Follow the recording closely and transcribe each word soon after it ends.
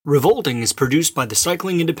Revolting is produced by the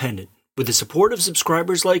Cycling Independent, with the support of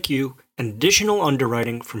subscribers like you and additional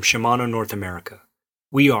underwriting from Shimano North America.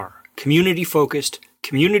 We are community-focused,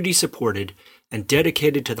 community-supported, and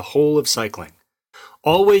dedicated to the whole of cycling.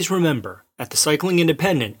 Always remember, at the Cycling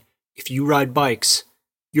Independent, if you ride bikes,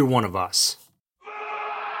 you're one of us.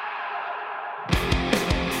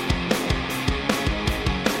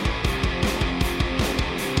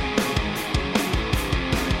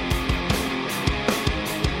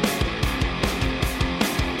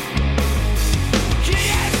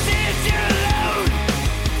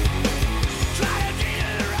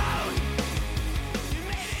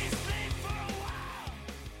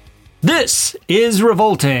 This is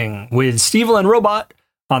Revolting with Stevel and Robot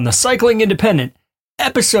on the Cycling Independent,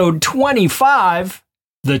 episode 25,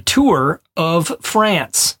 the Tour of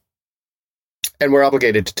France. And we're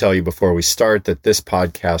obligated to tell you before we start that this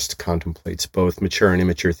podcast contemplates both mature and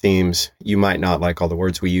immature themes. You might not like all the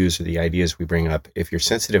words we use or the ideas we bring up. If you're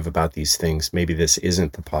sensitive about these things, maybe this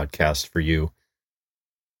isn't the podcast for you.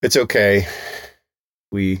 It's okay.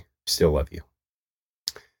 We still love you.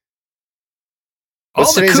 All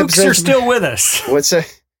the kooks are still with us. What's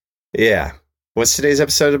today's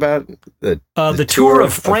episode about? The Tour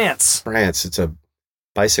of France. France. It's a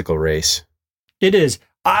bicycle race. It is.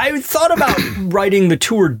 I thought about writing the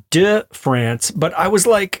Tour de France, but I was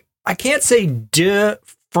like, I can't say de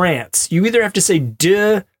France. You either have to say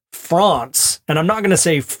de France, and I'm not going to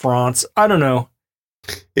say France. I don't know.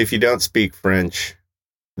 If you don't speak French,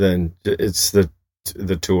 then it's the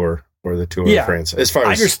Tour or the Tour of France. As far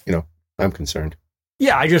as, I'm concerned.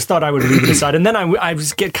 Yeah, I just thought I would leave it aside. And then I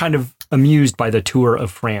just get kind of amused by the Tour of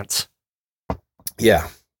France. Yeah.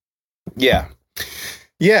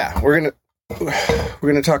 We're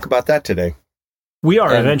gonna talk about that today. We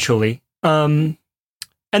are eventually. And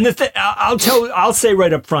I'll say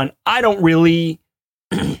right up front, I don't really.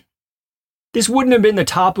 This wouldn't have been the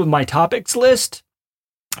top of my topics list,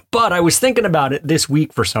 but I was thinking about it this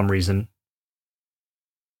week for some reason,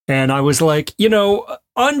 and I was like,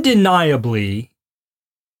 undeniably,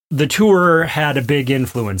 the Tour had a big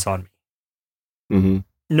influence on me. Mm-hmm.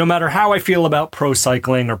 No matter how I feel about pro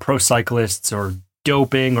cycling or pro cyclists or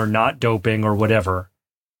doping or not doping or whatever,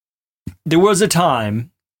 there was a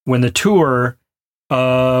time when the Tour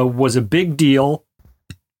was a big deal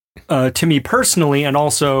to me personally and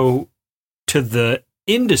also to the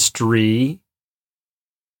industry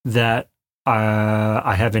that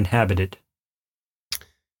I have inhabited.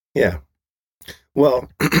 Yeah. Well,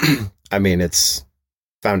 I mean, it's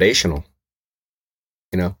foundational,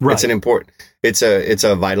 right. It's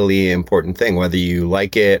a vitally important thing, whether you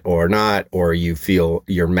like it or not, or you feel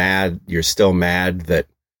you're still mad that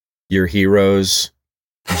your heroes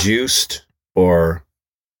juiced or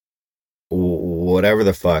whatever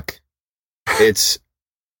the fuck. It's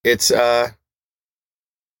an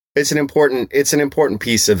important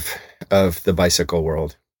piece of the bicycle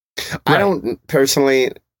world. Right. I don't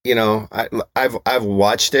personally, I've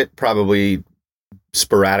watched it probably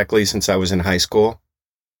sporadically since I was in high school.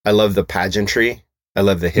 I love the pageantry. I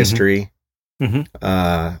love the history. Mm-hmm.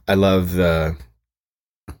 I love the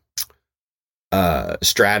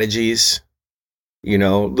strategies.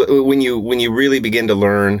 When you really begin to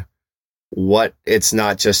learn what it's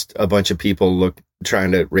not just a bunch of people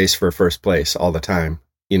trying to race for first place all the time.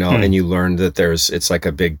 And you learn that it's like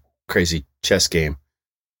a big crazy chess game.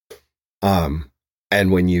 And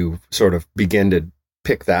when you sort of begin to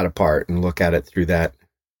pick that apart and look at it through that,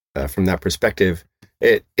 from that perspective,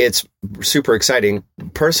 it's super exciting.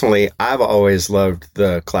 Personally, I've always loved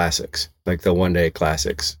the classics, like the one-day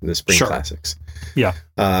classics, the spring classics. Yeah.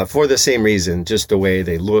 For the same reason, just the way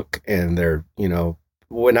they look and they're,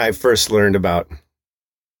 when I first learned about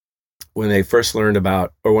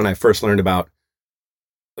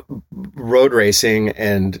road racing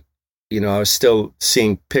and, I was still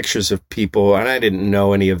seeing pictures of people, and I didn't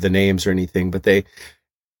know any of the names or anything, but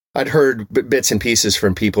I'd heard bits and pieces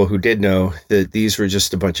from people who did know that these were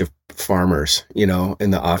just a bunch of farmers, in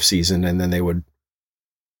the off season, and then they would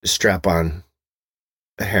strap on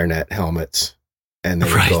hairnet helmets and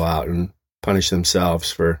they would go out and punish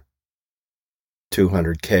themselves for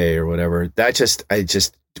 200K or whatever. I just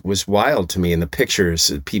was wild to me. In the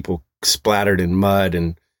pictures, people splattered in mud,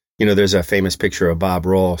 and there's a famous picture of Bob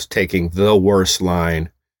Rolls taking the worst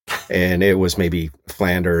line. And it was maybe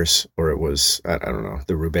Flanders, or it was, I don't know,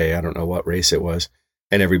 the Roubaix. I don't know what race it was.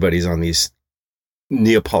 And everybody's on these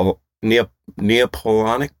Napoleonic,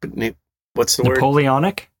 what's the word?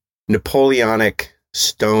 Napoleonic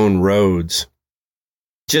stone roads.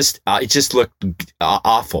 It just looked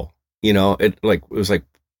awful. It was like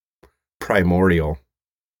primordial,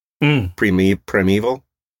 primeval.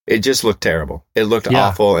 It just looked terrible. It looked Yeah.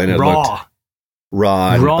 awful, and it looked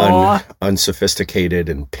raw, and unsophisticated,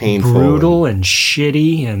 and painful, brutal, and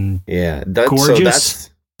shitty, and gorgeous. So that's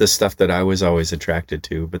the stuff that I was always attracted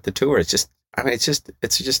to. But the tour, it's just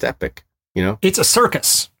epic. You know, it's a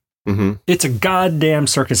circus. Mm-hmm. It's a goddamn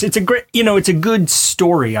circus. It's a great, it's a good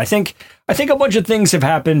story. I think a bunch of things have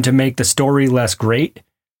happened to make the story less great.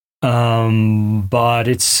 But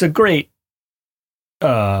it's a great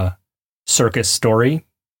circus story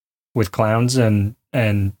with clowns and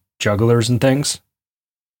jugglers and things.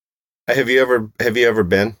 Have you ever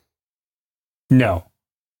been? No.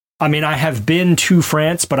 I mean, I have been to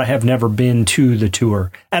France, but I have never been to the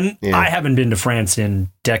tour. And I haven't been to France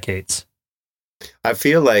in decades. I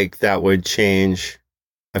feel like that would change.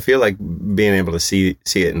 I feel like being able to see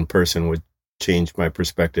it in person would change my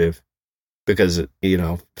perspective, because you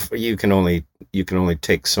can only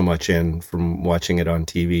take so much in from watching it on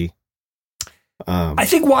TV. I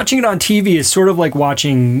think watching it on TV is sort of like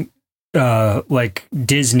watching like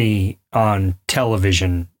Disney on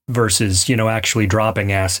television versus actually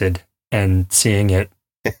dropping acid and seeing it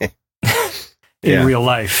in real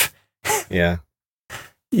life. Yeah.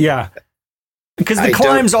 Yeah. Because the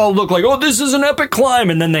climbs all look like, oh, this is an epic climb.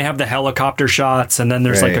 And then they have the helicopter shots, and then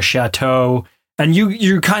there's like a chateau. And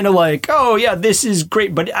you're kind of like, oh, yeah, this is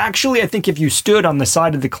great. But actually, I think if you stood on the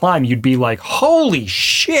side of the climb, you'd be like, holy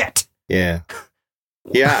shit. Yeah.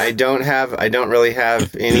 Yeah, I don't really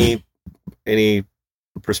have any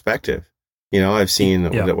perspective. I've seen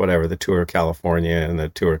the Tour of California and the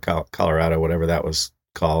Tour of Colorado, whatever that was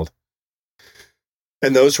called.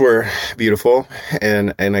 And those were beautiful.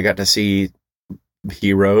 And I got to see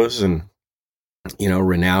heroes and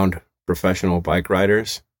renowned professional bike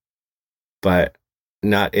riders, but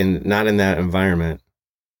not in that environment.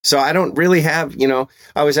 So I don't really have,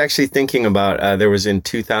 I was actually thinking about there was in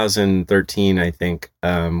 2013, I think,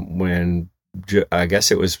 when I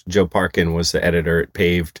guess it was Joe Parkin was the editor at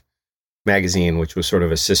Paved magazine, which was sort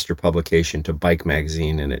of a sister publication to Bike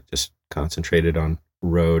magazine, and it just concentrated on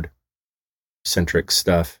road centric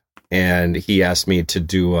stuff. And he asked me to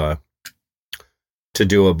do a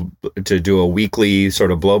weekly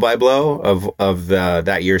sort of blow by blow of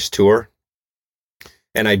that year's tour,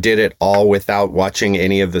 and I did it all without watching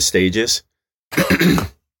any of the stages.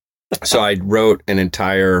 So I wrote an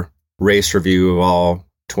entire race review of all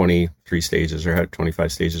 23 stages or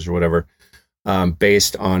 25 stages or whatever,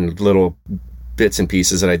 based on little bits and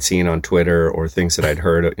pieces that I'd seen on Twitter or things that I'd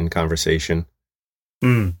heard in conversation.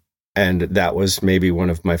 And that was maybe one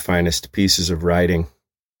of my finest pieces of writing.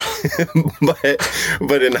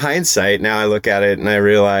 but in hindsight, now I look at it and I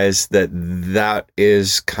realize that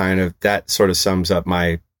is that sort of sums up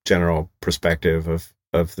my general perspective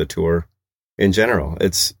of the tour in general.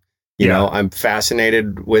 It's, I'm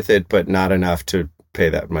fascinated with it, but not enough to pay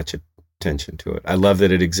that much attention to it. I love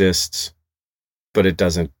that it exists, but it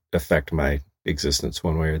doesn't affect my existence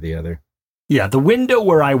one way or the other. Yeah, the window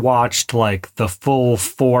where I watched like the full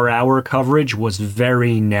 4-hour coverage was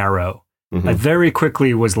very narrow. Mm-hmm. I very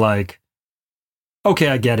quickly was like, okay,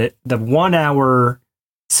 I get it. The 1-hour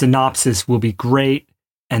synopsis will be great.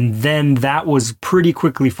 And then that was pretty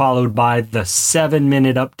quickly followed by the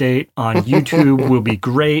 7-minute update on YouTube will be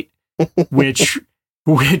great, which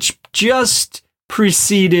just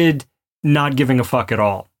preceded not giving a fuck at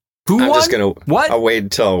all. I'll wait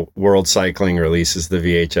until World Cycling releases the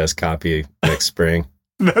VHS copy next spring.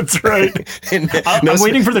 That's right. I'm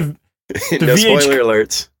waiting for the no spoiler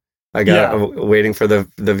alerts. I'm waiting for the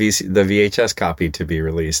VHS copy to be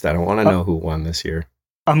released. I don't want to know who won this year.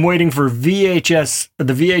 I'm waiting for the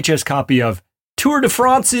VHS copy of Tour de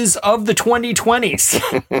France's of the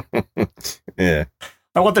 2020s. Yeah.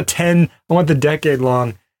 I want the decade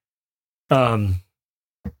long.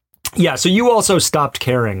 Yeah, so you also stopped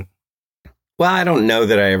caring. Well, I don't know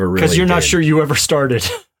that I ever really because you're not sure you ever started.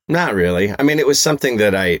 Not really. I mean, it was something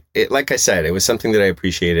that like I said, it was something that I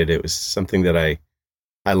appreciated. It was something that I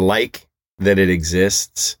like that it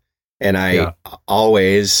exists. And I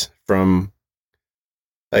always, from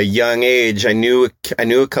a young age, I knew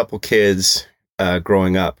a couple kids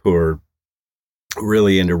growing up who were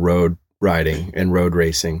really into road riding and road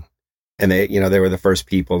racing. And they were the first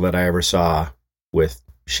people that I ever saw with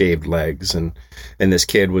shaved legs. And this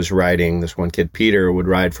kid was riding, this one kid, Peter, would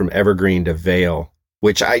ride from Evergreen to Vail,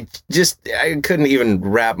 which I couldn't even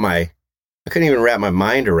wrap my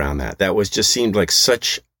mind around that. That was just seemed like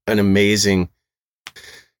such an amazing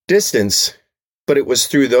distance. But it was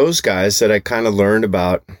through those guys that I kind of learned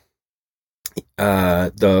about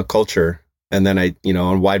the culture. And then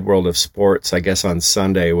on Wide World of Sports, I guess on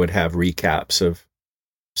Sunday would have recaps of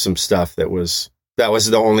some stuff that was That was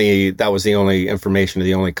the only information,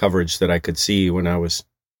 the only coverage that I could see when I was,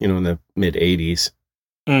 in the mid 80s.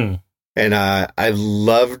 Mm. And I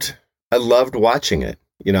loved watching it.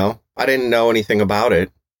 I didn't know anything about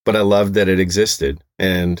it, but I loved that it existed.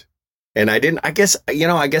 And I guess I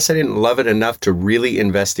didn't love it enough to really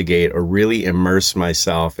investigate or really immerse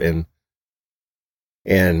myself in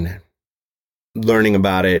learning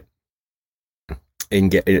about it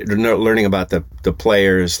and learning about the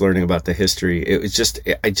players, learning about the history. It was just,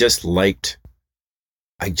 I just liked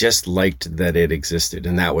that it existed,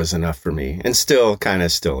 and that was enough for me, and still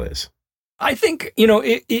is. I think,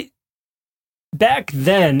 it back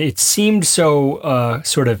then it seemed so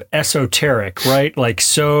sort of esoteric, right? Like,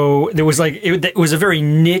 so there was like, it was a very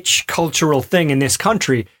niche cultural thing in this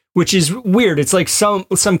country, which is weird. It's like some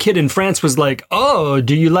kid in France was like, "Oh,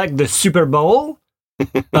 do you like the Super Bowl?"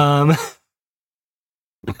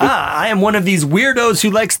 I am one of these weirdos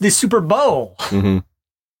who likes the Super Bowl. Mm-hmm.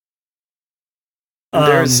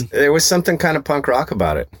 There was something kind of punk rock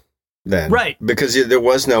about it then, right? Because there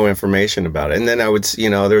was no information about it. And then there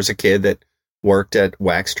was a kid that worked at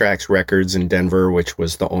Wax Trax Records in Denver, which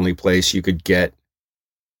was the only place you could get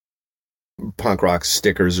punk rock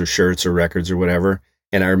stickers or shirts or records or whatever.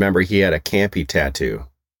 And I remember he had a Campy tattoo,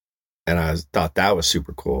 and I thought that was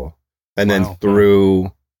super cool. And then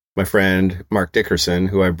through my friend Mark Dickerson,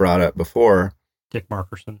 who I brought up before,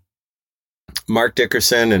 Mark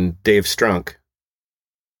Dickerson and Dave Strunk,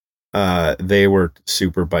 they were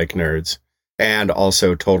super bike nerds and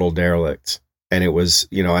also total derelicts. And it was,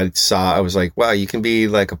 I was like, wow, you can be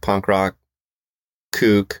like a punk rock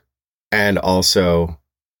kook and also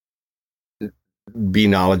be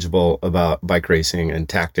knowledgeable about bike racing and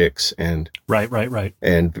tactics and right.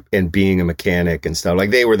 And being a mechanic and stuff. Like,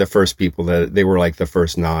 they were the first people they were like the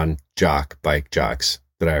first non-jock bike jocks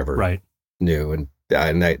that I ever knew.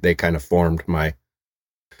 And they kind of formed my,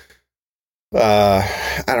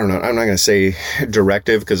 I don't know, I'm not going to say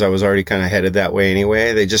directive, because I was already kind of headed that way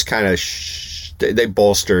anyway. They just kind of, they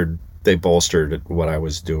bolstered what I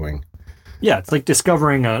was doing. Yeah. It's like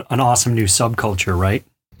discovering an awesome new subculture, right?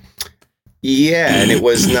 Yeah, and it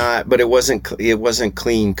wasn't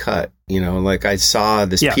clean cut. Like, I saw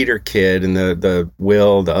this Peter kid and the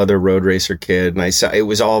Will, the other road racer kid, and I saw it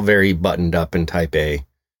was all very buttoned up in Type A.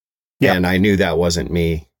 Yeah. And I knew that wasn't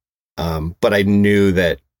me. But I knew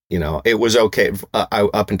that, it was okay.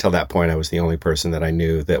 Up until that point, I was the only person that I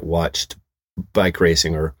knew that watched bike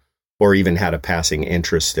racing or even had a passing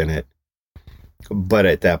interest in it. But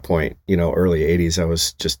at that point, early 80s, I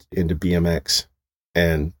was just into BMX,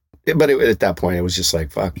 at that point, it was just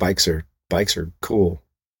like, fuck, bikes are cool.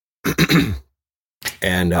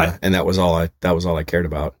 and that was all I cared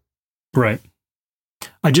about. Right.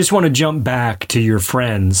 I just want to jump back to your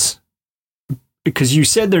friends, because you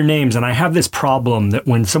said their names, and I have this problem that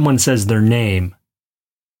when someone says their name,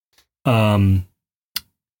 like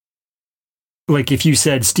if you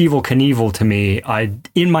said Stevel Knievel to me,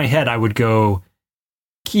 in my head I would go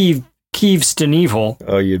Kiev Stenevel.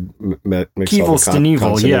 Oh, you'd mix Kievel all the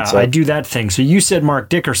Stenevel. Yeah, up. I do that thing. So you said Mark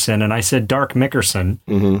Dickerson, and I said Dark Mickerson.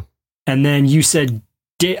 Mm-hmm. And then you said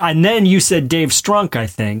Dave Strunk, I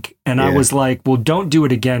think. And I was like, well, don't do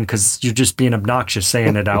it again, because you're just being obnoxious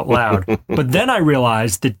saying it out loud. But then I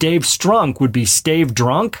realized that Dave Strunk would be Stave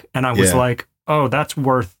Drunk. And I was like, oh, that's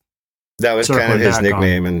worth. That was kind of his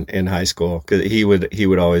nickname in high school, because he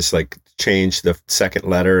would always like change the second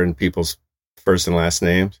letter in people's first and last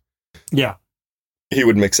names. Yeah. He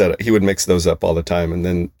would mix those up all the time. And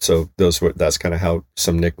then, so that's kind of how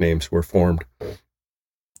some nicknames were formed.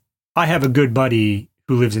 I have a good buddy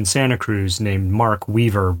who lives in Santa Cruz named Mark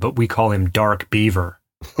Weaver, but we call him Dark Beaver.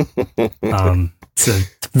 It's a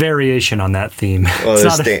variation on that theme.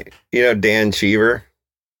 Well, Dan Cheever?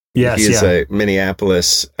 Yes. He's a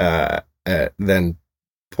Minneapolis, then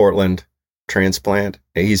Portland transplant.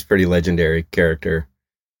 He's a pretty legendary character.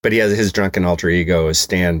 But he has his drunken alter ego is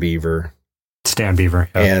Stan Beaver. Stan Beaver.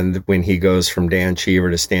 Yeah. And when he goes from Dan Cheever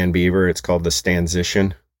to Stan Beaver, it's called the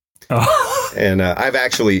Stanzition. Oh. And I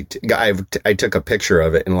took a picture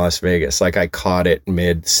of it in Las Vegas. Like, I caught it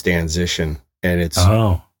mid Stanzition, and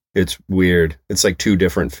it's weird. It's like two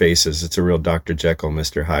different faces. It's a real Dr. Jekyll,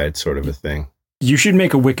 Mr. Hyde sort of a thing. You should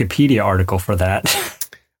make a Wikipedia article for that.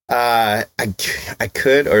 I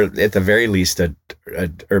could, or at the very least, a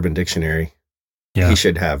Urban Dictionary. Yeah. He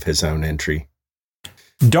should have his own entry.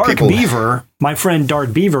 Beaver, my friend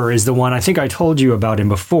Dark Beaver is the one, I think I told you about him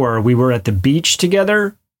before. We were at the beach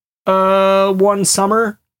together one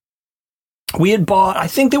summer. We had bought, I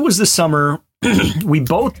think it was the summer, we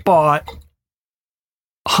both bought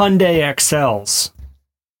Hyundai XLs.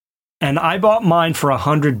 And I bought mine for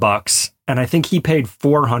 $100 and I think he paid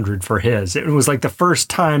 $400 for his. It was like the first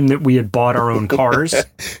time that we had bought our own cars.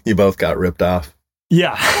 You both got ripped off.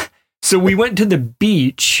 Yeah. So we went to the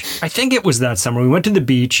beach. I think it was that summer. We went to the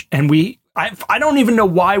beach, and I don't even know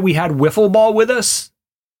why we had wiffle ball with us.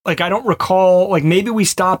 Like, I don't recall, like maybe we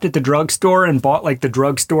stopped at the drugstore and bought like the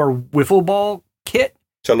drugstore wiffle ball kit.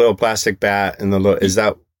 So a little plastic bat and is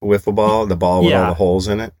that wiffle ball? The ball with all the holes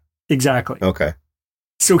in it? Exactly. Okay.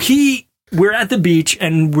 So we're at the beach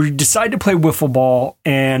and we decide to play wiffle ball,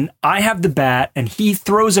 and I have the bat and he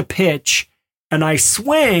throws a pitch and I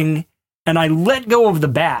swing and I let go of the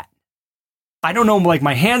bat. I don't know, like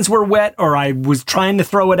my hands were wet or I was trying to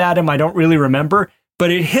throw it at him. I don't really remember,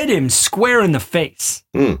 but it hit him square in the face.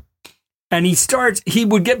 Mm. And he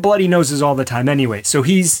would get bloody noses all the time anyway. So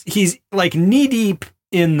he's like knee deep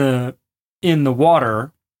in the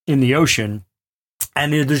water, in the ocean,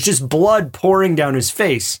 and there's just blood pouring down his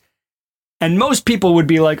face. And most people would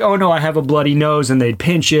be like, oh no, I have a bloody nose, and they'd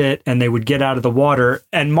pinch it and they would get out of the water.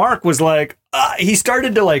 And Mark was like, he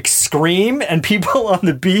started to like scream, and people on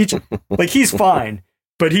the beach, like he's fine,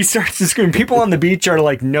 but he starts to scream. People on the beach are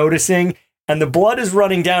like noticing, and the blood is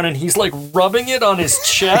running down, and he's like rubbing it on his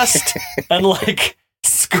chest and like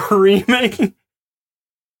screaming.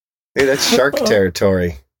 Hey, that's shark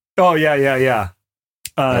territory. Oh yeah.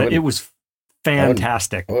 It was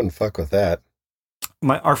fantastic. I wouldn't fuck with that.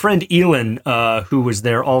 Our friend Elin, who was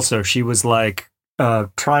there also, she was like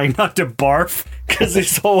trying not to barf because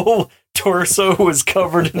his whole torso was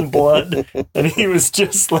covered in blood, and he was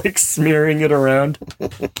just like smearing it around.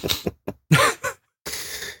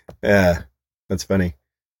 Yeah, that's funny.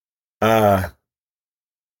 What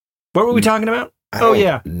were we talking about?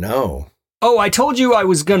 No. Oh, I told you I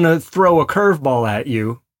was gonna throw a curveball at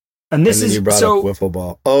you. And then you brought up wiffle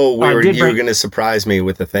ball. Oh, you were going to surprise me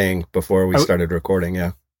with a thing before we started recording.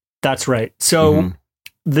 Yeah, that's right. So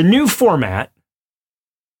the new format,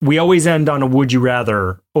 we always end on a would you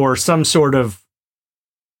rather or some sort of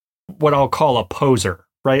what I'll call a poser,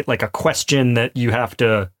 right? Like a question that you have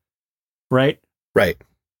to, right? Right.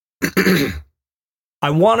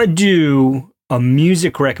 I want to do a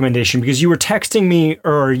music recommendation because you were texting me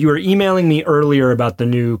or you were emailing me earlier about the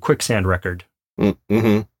new Quicksand record.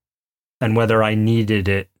 Mm-hmm. And whether I needed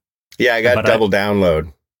it. Yeah, I got double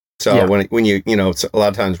download. So when you a lot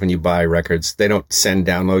of times when you buy records, they don't send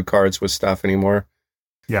download cards with stuff anymore.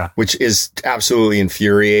 Yeah. Which is absolutely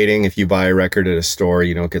infuriating. If you buy a record at a store,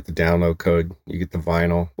 you don't get the download code. You get the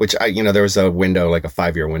vinyl, which there was a window, like a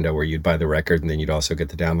 5-year window where you'd buy the record and then you'd also get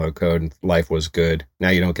the download code, and life was good. Now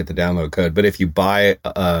you don't get the download code. But if you buy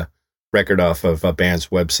a record off of a band's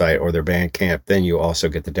website or their Bandcamp, then you also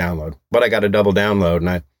get the download. But I got a double download, and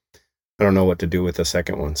I don't know what to do with the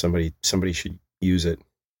second one. Somebody should use it.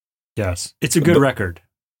 Yes. It's a good record.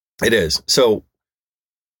 It is. So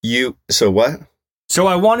what? So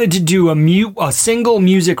I wanted to do a single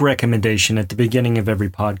music recommendation at the beginning of every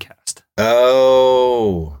podcast.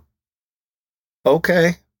 Oh.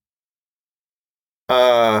 Okay.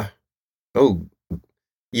 I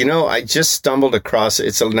just stumbled across,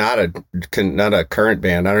 it's not a current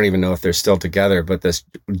band. I don't even know if they're still together, but this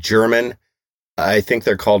German, I think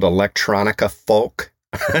they're called electronica folk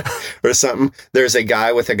or something. There's a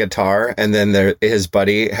guy with a guitar, and then his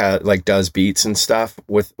buddy does beats and stuff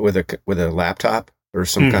with a laptop or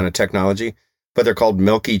some kind of technology, but they're called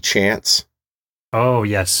Milky Chance. Oh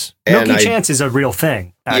yes. Milky Chance is a real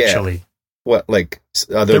thing, actually. Yeah. What, like,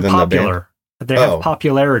 other they're than popular. The band? They have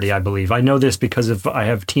popularity, I believe. I know this because I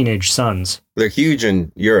have teenage sons. They're huge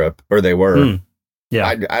in Europe, or they were. Yeah.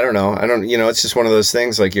 I don't know. It's just one of those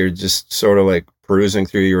things, like you're just sort of like perusing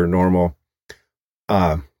through your normal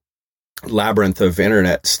labyrinth of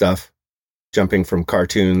internet stuff, jumping from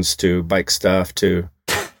cartoons to bike stuff to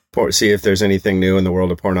see if there's anything new in the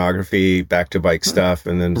world of pornography, back to bike stuff,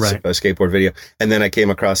 and then a skateboard video. And then I came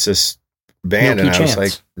across this band, Milky Chance. I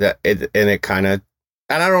was like,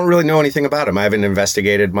 and I don't really know anything about them. I haven't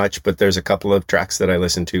investigated much, but there's a couple of tracks that I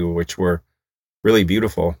listened to which were really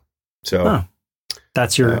beautiful. So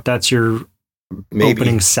that's your maybe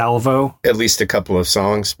opening salvo. At least a couple of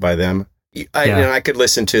songs by them. I could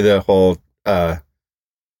listen to the whole,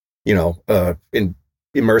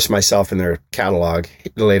 immerse myself in their catalog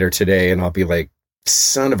later today, and I'll be like,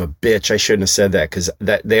 son of a bitch, I shouldn't have said that, because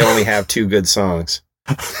they only have 2 good songs.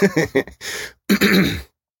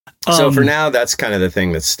 So for now, that's kind of the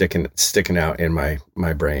thing that's sticking out in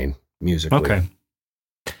my brain musically. Okay.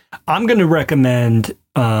 I'm going to recommend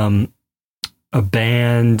a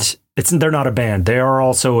band. They're not a band. They are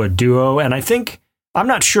also a duo. And I think, I'm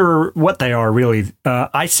not sure what they are really.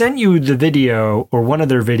 I sent you the video, or one of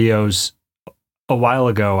their videos, a while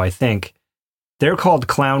ago, I think. They're called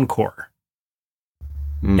Clowncore.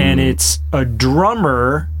 and it's a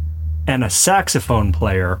drummer and a saxophone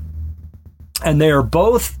player, and they are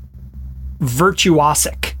both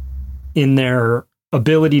virtuosic in their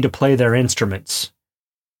ability to play their instruments.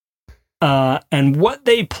 And what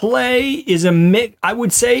they play is a mix. I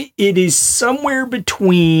would say it is somewhere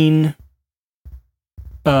between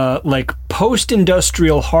like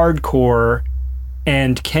post-industrial hardcore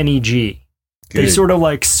and Kenny G. Good. They sort of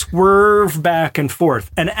like swerve back and forth.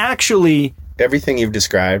 And actually, everything you've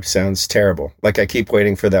described sounds terrible. Like I keep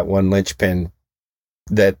waiting for that one linchpin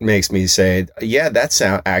that makes me say, yeah,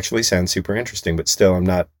 that actually sounds super interesting, but still I'm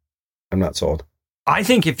not sold. I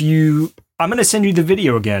think I'm going to send you the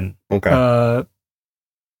video again. Okay.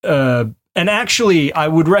 And actually, I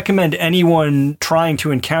would recommend anyone trying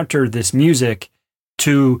to encounter this music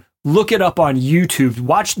to look it up on YouTube,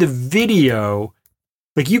 watch the video.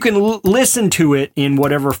 Like you can listen to it in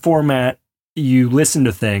whatever format you listen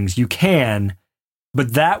to things, you can,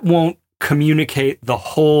 but that won't communicate the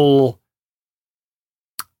whole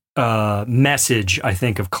message, I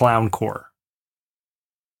think, of clowncore.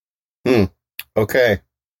 Okay.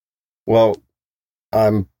 Well,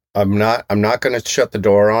 I'm not going to shut the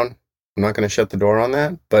door on. I'm not going to shut the door on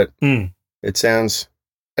that, but it sounds.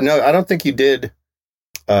 No, I don't think you did.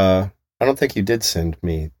 I don't think you did send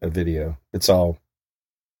me a video. It's all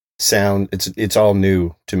sound. It's all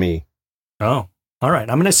new to me. Oh, all right.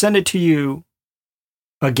 I'm going to send it to you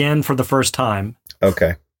again for the first time.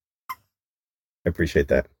 Okay. I appreciate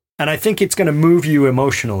that. And I think it's going to move you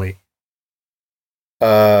emotionally.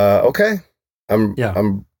 Okay. I'm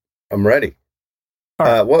ready.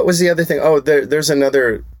 Right. What was the other thing? Oh, there's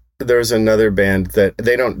another band that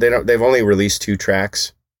they've only released 2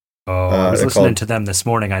 tracks. Oh, I was listening to them this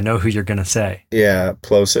morning. I know who you're going to say. Yeah.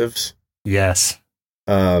 Plosives. Yes.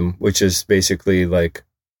 Which is basically like,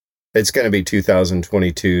 it's going to be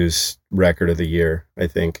 2022's record of the year, I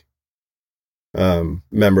think.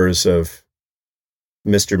 Members of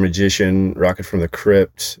Mr. Magician, Rocket from the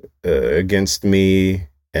Crypt, Against Me,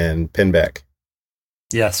 and Pinback.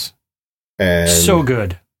 Yes. And so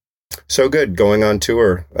good. So good. Going on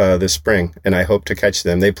tour this spring, and I hope to catch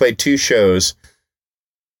them. They played 2 shows,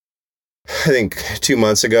 I think 2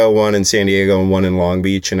 months ago, one in San Diego and one in Long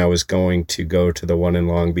Beach, and I was going to go to the one in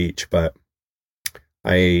Long Beach, but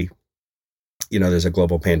there's a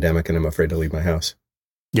global pandemic and I'm afraid to leave my house.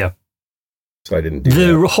 Yeah. So I didn't do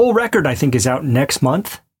the that. whole record, I think, is out next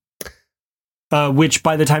month. Which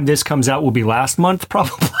by the time this comes out will be last month,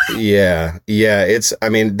 probably. Yeah.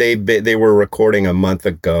 They were recording a month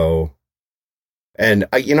ago. And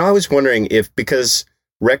I was wondering if, because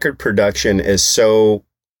record production is so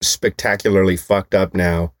spectacularly fucked up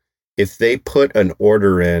now, if they put an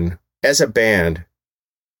order in as a band,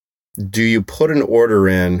 do you put an order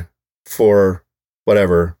in for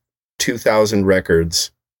whatever 2,000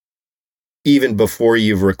 records even before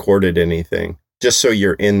you've recorded anything, just so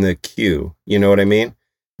you're in the queue? You know what I mean?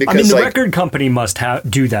 Because the record company must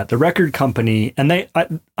do that. The record company, and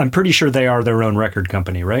I'm pretty sure they are their own record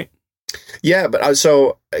company, right? Yeah, but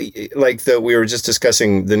we were just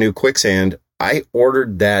discussing the new Quicksand. I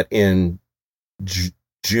ordered that in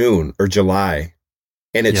June or July,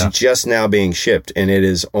 and it's just now being shipped, and it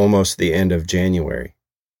is almost the end of January.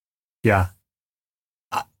 Yeah.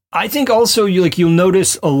 I think also you'll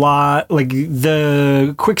notice a lot, like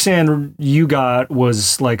the Quicksand you got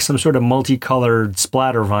was like some sort of multicolored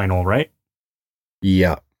splatter vinyl, right?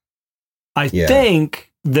 Yeah. I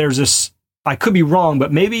think there's I could be wrong,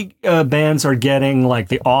 but maybe bands are getting like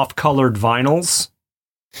the off-colored vinyls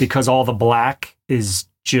because all the black is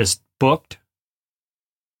just booked.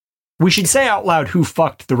 We should say out loud who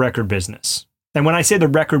fucked the record business. And when I say the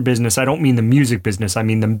record business, I don't mean the music business. I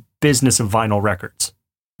mean the business of vinyl records.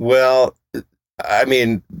 Well, I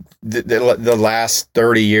mean, the last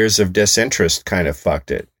 30 years of disinterest kind of fucked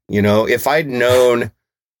it. If I'd known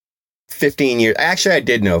 15 years, actually I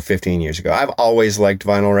did know 15 years ago. I've always liked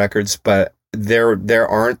vinyl records, but there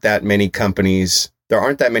aren't that many companies, there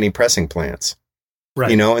aren't that many pressing plants.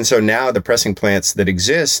 Right. And so now the pressing plants that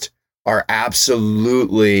exist are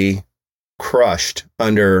absolutely crushed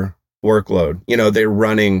under workload. They're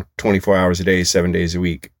running 24 hours a day, 7 days a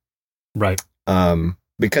week. Right.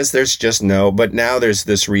 Because there's just but now there's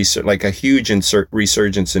this like a huge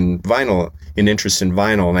resurgence in vinyl, in interest in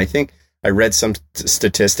vinyl. And I think I read some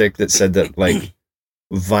statistic that said that like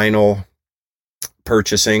vinyl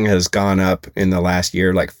purchasing has gone up in the last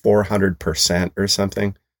year, like 400% or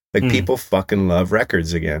something. Like people fucking love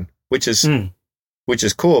records again, which is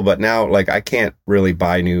cool. But now, like, I can't really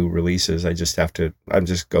buy new releases. I just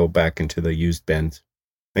go back into the used bins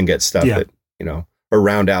and get stuff that, or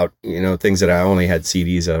round out, things that I only had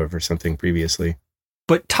CDs of or something previously.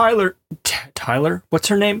 But Tyler, what's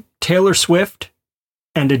her name? Taylor Swift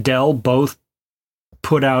and Adele both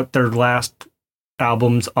put out their last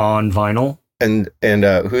albums on vinyl. And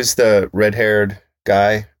who's the red-haired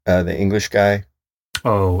guy, the English guy?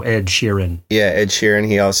 Oh, Ed Sheeran. Yeah, Ed Sheeran.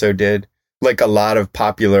 He also did, like, a lot of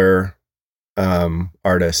popular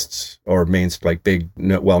artists or like big,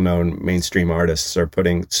 well-known mainstream artists are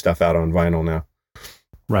putting stuff out on vinyl now.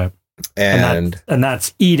 Right. And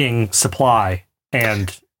that's eating supply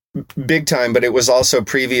and big time. But it was also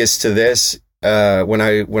previous to this, when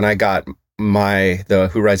I got the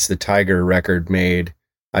Who Rides the Tiger record made,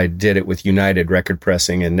 I did it with United Record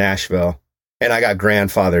Pressing in Nashville, and I got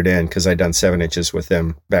grandfathered in because I'd done 7 inches with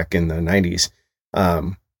them back in the 90s.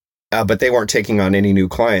 But they weren't taking on any new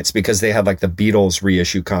clients because they had like the Beatles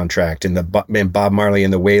reissue contract and and Bob Marley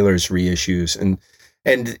and the Wailers reissues. And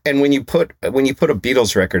when you put a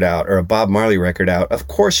Beatles record out or a Bob Marley record out, of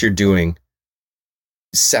course you're doing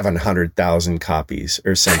 700,000 copies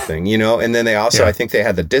or something, you know? And then they also, I think they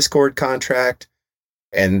had the Discord contract,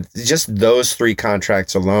 and just those 3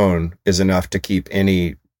 contracts alone is enough to keep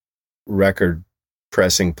any record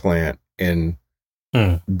pressing plant in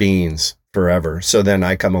beans forever. So then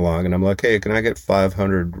I come along and I'm like, hey, can I get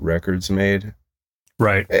 500 records made?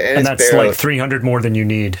 Right. And that's barely, like 300 more than you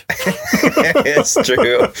need. It's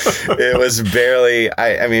true. It was barely,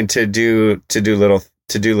 I mean, to do little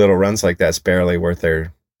runs like that's barely worth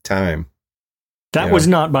their time. That was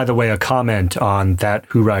not, by the way, a comment on that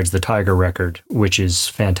Who Rides the Tiger record, which is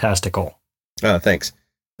fantastical. Oh, thanks.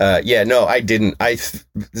 No, I didn't. I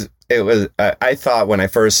thought when I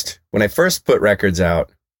first put records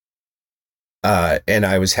out, and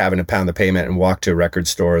I was having to pound the pavement and walk to record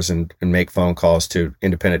stores and make phone calls to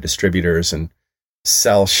independent distributors and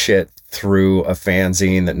sell shit through a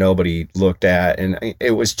fanzine that nobody looked at. And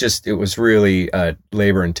it was really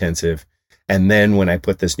labor intensive. And then when I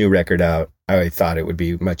put this new record out, I thought it would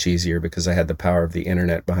be much easier because I had the power of the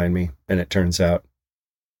internet behind me. And it turns out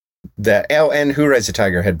that, and Who Rides the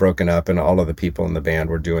Tiger had broken up and all of the people in the band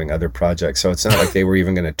were doing other projects. So it's not like they were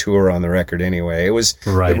even going to tour on the record anyway. It was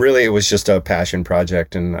it was just a passion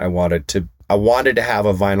project. And I wanted to have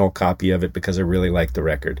a vinyl copy of it because I really liked the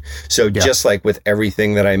record. So just like with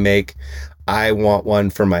everything that I make, I want one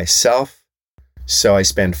for myself. So I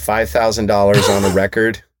spend $5,000 on a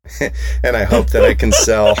record. And I hope that I can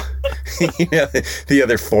sell, the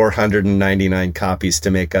other 499 copies to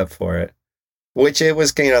make up for it. Which it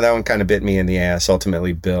was, that one kind of bit me in the ass.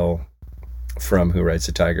 Ultimately, Bill from Who Rides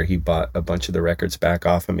the Tiger, he bought a bunch of the records back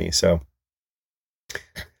off of me. So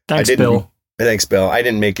thanks, Bill. Thanks, Bill. I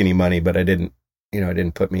didn't make any money, but I didn't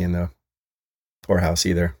put me in the poorhouse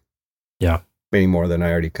either. Yeah. Any more than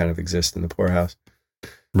I already kind of exist in the poorhouse.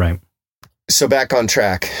 Right. So back on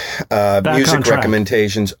track. Music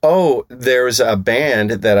recommendations. Oh, there's a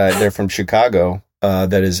band that they're from Chicago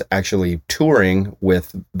that is actually touring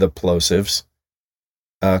with the Plosives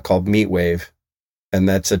called Meatwave. And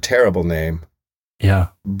that's a terrible name. Yeah.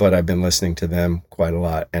 But I've been listening to them quite a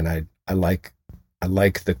lot, and I like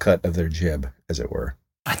the cut of their jib, as it were.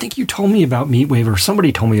 I think you told me about Meatwave, or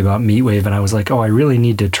somebody told me about Meatwave, and I was like, oh, I really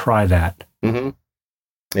need to try that. Mm-hmm.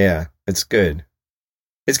 Yeah, it's good.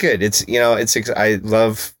 It's good. I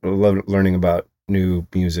love learning about new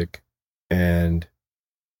music, and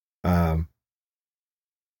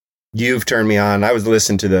you've turned me on. I was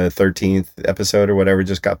listening to the 13th episode or whatever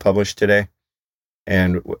just got published today,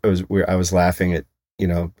 and I was laughing at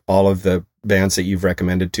all of the bands that you've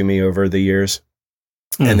recommended to me over the years,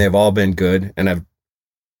 and they've all been good. And I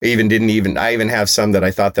even have some that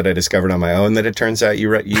I thought that I discovered on my own that it turns out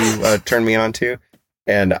you turned me on to.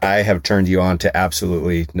 And I have turned you on to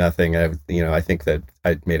absolutely nothing. I think that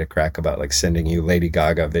I made a crack about like sending you Lady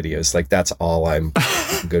Gaga videos. Like that's all I'm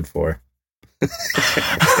good for.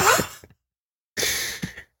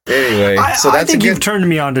 Anyway, I think you've turned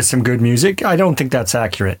me on to some good music. I don't think that's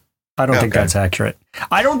accurate. I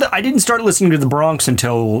didn't start listening to the Bronx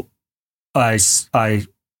until I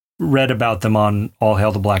read about them on All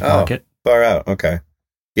Hail the Black Market. Far out. Okay.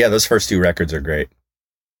 Yeah, those first 2 records are great.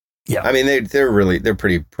 Yeah. I mean, they're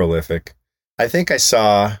pretty prolific. I think I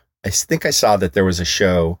saw that there was a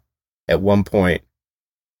show at one point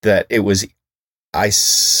that it was, I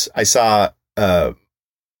saw,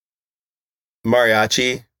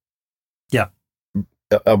 mariachi. Yeah.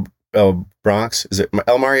 Bronx. Is it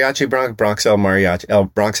El Mariachi Bronx? Bronx El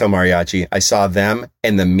Mariachi. Bronx El Mariachi. I saw them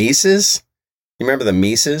and the Mises. You remember the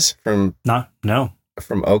Mises from? No.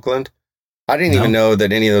 From Oakland? I didn't even know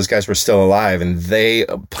that any of those guys were still alive, and they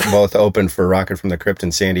both opened for Rocket from the Crypt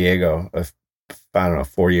in San Diego, I don't know,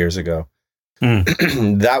 4 years ago.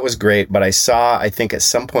 That was great. But I think at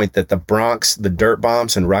some point that the Bronx, the Dirt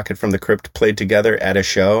Bombs, and Rocket from the Crypt played together at a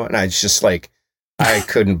show. And I was just like, I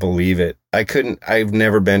couldn't believe it. I've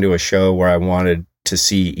never been to a show where I wanted to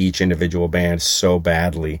see each individual band so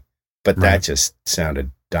badly. But that just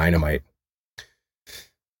sounded dynamite.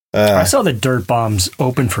 I saw the Dirt Bombs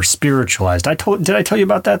open for Spiritualized. Did I tell you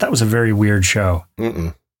about that? That was a very weird show.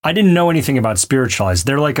 Mm-mm. I didn't know anything about Spiritualized.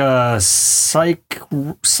 They're like a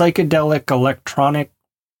psychedelic electronic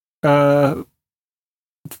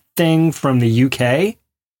thing from the UK.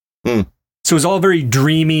 So it was all very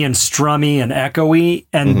dreamy and strummy and echoey.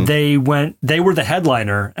 And they were the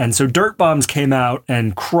headliner. And so Dirt Bombs came out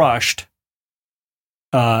and crushed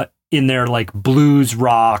in their like blues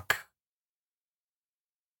rock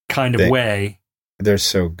kind of way. They're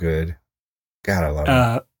so good. God, I love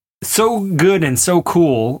them. So good and so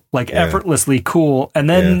cool, like effortlessly cool. And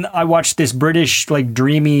then I watched this British like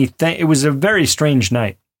dreamy thing. It was a very strange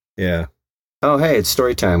night. Yeah. Oh, hey, it's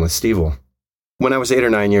story time with Steve-L. When I was 8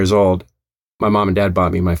 or 9 years old, my mom and dad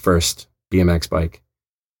bought me my first BMX bike.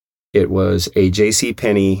 It was a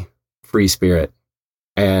JCPenney Free Spirit.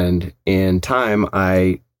 And in time,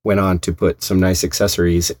 I went on to put some nice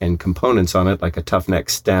accessories and components on it, like a tough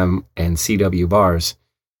neck stem and CW bars,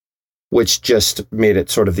 which just made it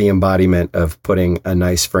sort of the embodiment of putting a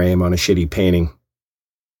nice frame on a shitty painting.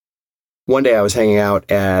 One day I was hanging out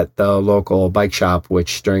at the local bike shop,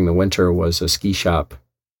 which during the winter was a ski shop.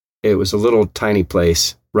 It was a little tiny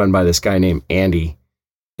place run by this guy named Andy.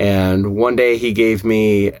 And one day he gave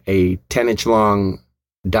me a 10-inch long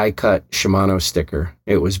die-cut Shimano sticker.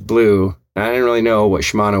 It was blue. I didn't really know what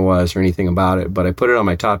Shimano was or anything about it, but I put it on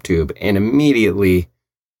my top tube and immediately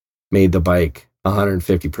made the bike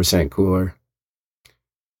 150% cooler.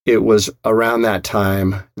 It was around that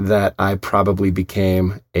time that I probably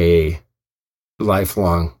became a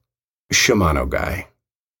lifelong Shimano guy.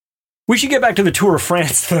 We should get back to the Tour of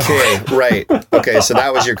France, though. Okay, right. Okay, so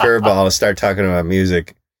that was your curveball. Start talking about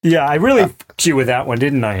music. Yeah, I really fucked you with that one,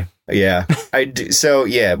 didn't I? Yeah, I do. So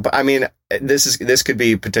yeah, but I mean, this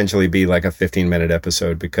could potentially be like a 15-minute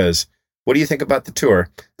episode, because what do you think about the tour?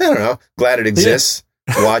 I don't know. Glad it exists.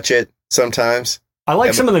 Yeah. Watch it sometimes. I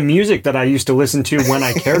like some of the music that I used to listen to when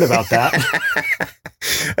I cared about that.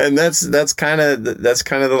 And that's kind of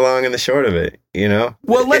the long and the short of it, you know.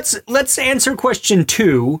 Well, let's answer question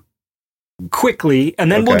 2 quickly,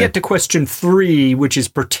 and then we'll get to question 3, which is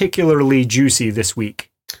particularly juicy this week.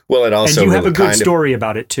 Well, it also, and you have a good story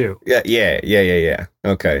about it too. Yeah.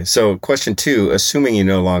 Okay, so question 2: assuming you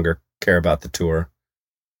no longer care about the tour,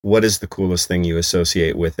 what is the coolest thing you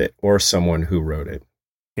associate with it, or someone who wrote it?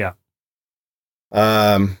 Yeah.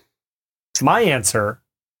 My answer.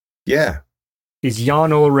 Yeah. Is Jan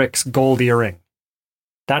Ullrich's gold earring.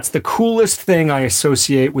 That's the coolest thing I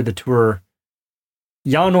associate with the tour.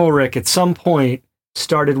 Jan Ullrich at some point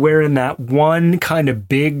started wearing that one kind of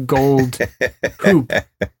big gold hoop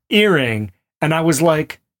earring, and I was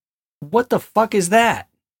like, what the fuck is that?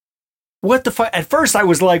 What the fuck? At first I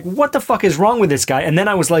was like, what the fuck is wrong with this guy? And then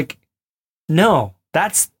I was like, no,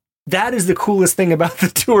 that is the coolest thing about the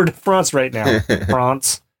Tour de France right now.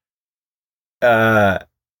 France.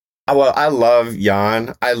 Well, I love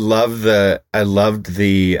Jan. I loved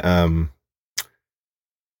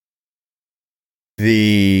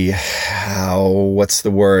what's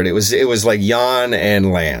the word? It was like Jan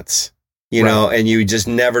and Lance, you know, and you just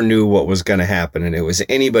never knew what was going to happen. And it was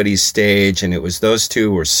anybody's stage. And it was those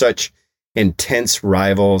two were such intense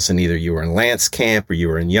rivals. And either you were in Lance camp or you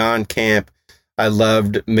were in Jan camp. I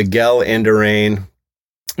loved Miguel Indurain.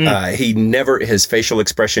 His facial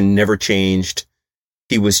expression never changed.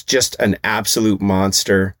 He was just an absolute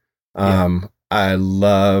monster. I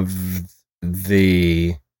love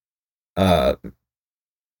the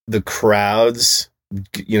crowds,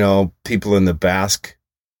 you know, people in the Basque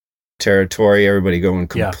territory, everybody going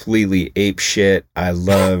completely ape shit. I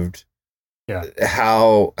loved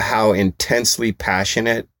how intensely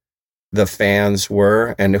passionate the fans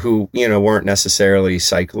were, and who, you know, weren't necessarily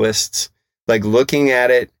cyclists. Like, looking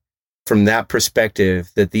at it from that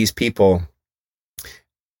perspective, that these people,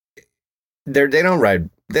 they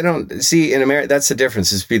don't see in America. That's the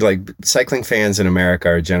difference. Is like cycling fans in America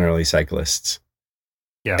are generally cyclists.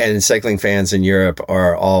 Yeah. And cycling fans in Europe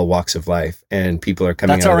are all walks of life, and people are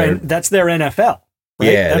coming that's their NFL.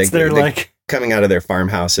 Right? Yeah. They're coming out of their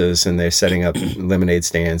farmhouses, and they're setting up lemonade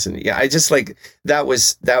stands. And I just like, that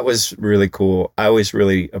was really cool. I always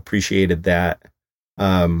really appreciated that.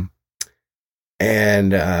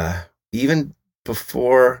 Even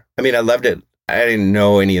before, I mean, I loved it. I didn't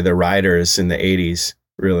know any of the riders in the 80s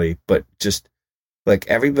really, but just Like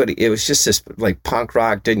everybody, it was just this like punk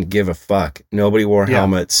rock didn't give a fuck. Nobody wore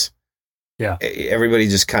helmets. Yeah. Everybody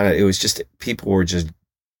just kind of, it was just, people were just,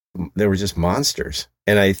 they were just monsters.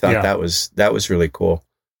 And I thought that was really cool.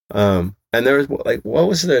 And there was like, what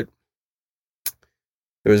was there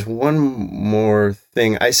was one more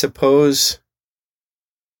thing. I suppose,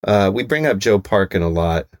 we bring up Joe Parkin a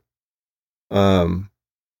lot.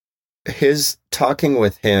 His talking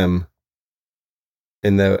with him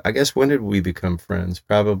I guess, when did we become friends?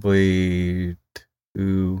 Probably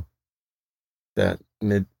that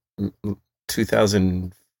mid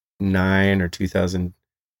 2009 or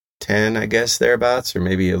 2010, I guess, thereabouts, or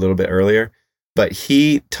maybe a little bit earlier. But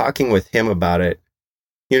talking with him about it,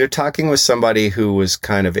 talking with somebody who was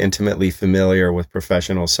kind of intimately familiar with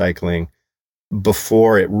professional cycling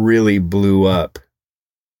before it really blew up,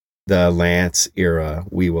 the Lance era,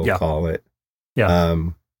 we will call it. Yeah.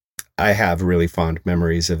 I have really fond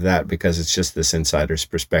memories of that because it's just this insider's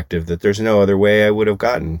perspective that there's no other way I would have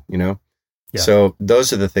gotten, Yeah. So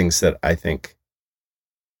those are the things that I think,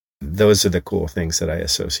 those are the cool things that I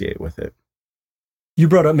associate with it. You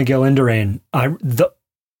brought up Miguel Indurain.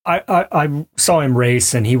 I saw him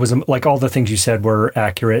race, and he was, like, all the things you said were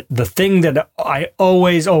accurate. The thing that I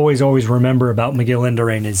always remember about Miguel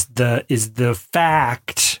Indurain is the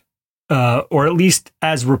fact, or at least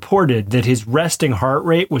as reported, that his resting heart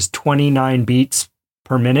rate was 29 beats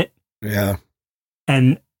per minute. Yeah.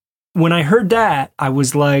 And when I heard that, I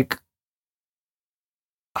was like,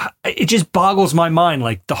 it just boggles my mind.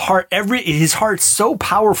 Like, his heart's so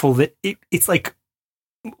powerful that it's like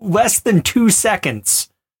less than 2 seconds,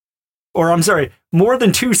 or I'm sorry, more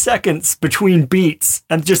than 2 seconds between beats,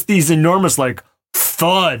 and just these enormous, like,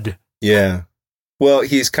 thud. Yeah. Well,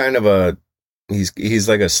 he's kind of he's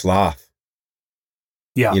like a sloth.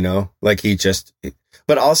 Yeah. Like he just,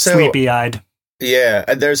 but also sleepy-eyed.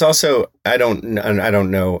 Yeah. There's also, I don't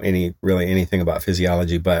know anything about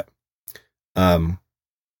physiology, but,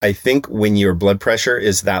 I think when your blood pressure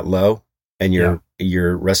is that low and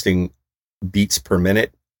your resting beats per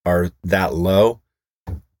minute are that low,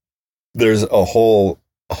 there's a whole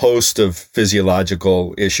host of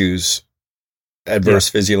physiological issues, adverse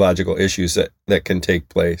physiological issues that can take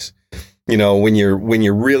place. When you're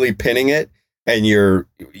really pinning it and your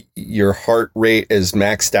heart rate is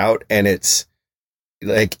maxed out and it's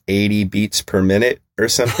like 80 beats per minute or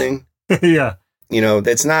something. Yeah.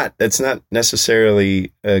 That's not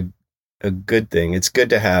necessarily a good thing. It's good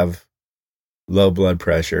to have low blood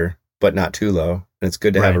pressure, but not too low. And it's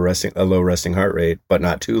good to have a low resting heart rate, but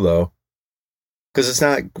not too low. Because it's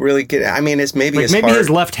not really getting, it's maybe like maybe his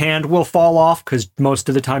left hand will fall off because most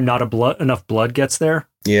of the time not enough blood gets there.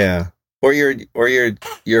 Yeah. Or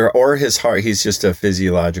his heart, he's just a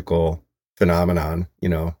physiological phenomenon,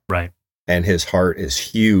 Right. And his heart is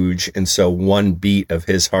huge. And so one beat of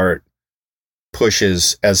his heart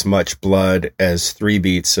pushes as much blood as 3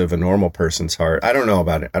 beats of a normal person's heart. I don't know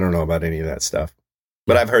about it. I don't know about any of that stuff,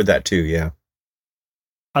 but I've heard that too. Yeah.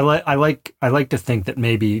 I like to think that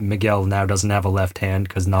maybe Miguel now doesn't have a left hand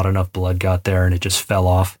because not enough blood got there and it just fell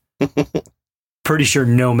off. Pretty sure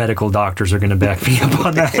no medical doctors are going to back me up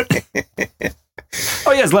on that.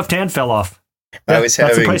 Oh yeah, his left hand fell off. That's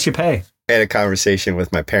the price you pay. I had a conversation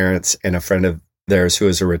with my parents and a friend of theirs who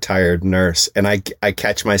is a retired nurse, and I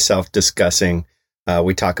catch myself discussing.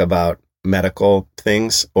 We talk about medical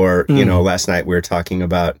things, or last night we were talking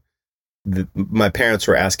about. My parents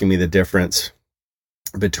were asking me the difference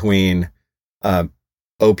between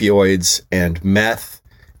opioids and meth,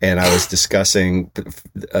 and I was discussing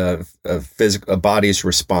a body's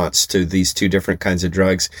response to these two different kinds of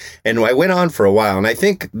drugs. And I went on for a while, and I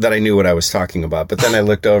think that I knew what I was talking about. But then I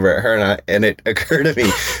looked over at her, and it occurred to me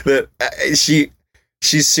that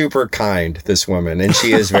she's super kind, this woman, and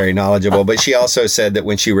she is very knowledgeable. But she also said that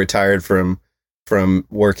when she retired from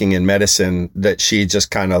working in medicine, that she just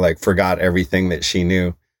kind of like forgot everything that she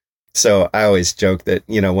knew. So I always joke that,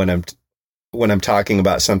 when I'm talking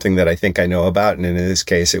about something that I think I know about, and in this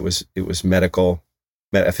case, it was medical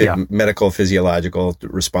physiological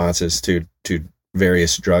responses to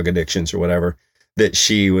various drug addictions or whatever, that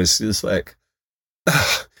she was just like,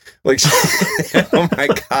 like, oh my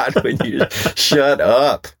God, when you shut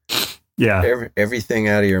up. Yeah. Everything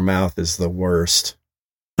out of your mouth is the worst.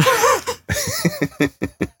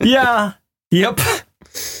 Yeah. Yep.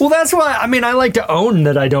 Well, that's why, I like to own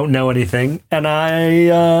that I don't know anything. And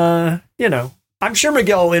I'm sure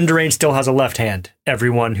Miguel Indurain still has a left hand.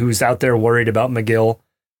 Everyone who's out there worried about Miguel,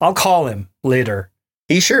 I'll call him later.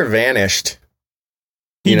 He sure vanished.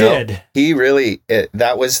 He did. He really,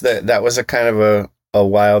 that was a kind of a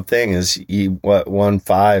wild thing, is he won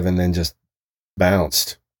 5 and then just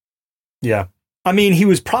bounced. Yeah. I mean, he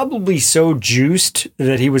was probably so juiced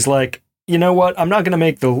that he was like, you know what? I'm not going to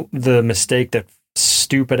make the mistake that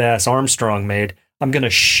stupid ass Armstrong made. I'm going to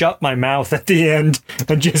shut my mouth at the end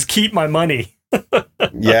and just keep my money.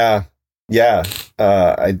 Yeah. I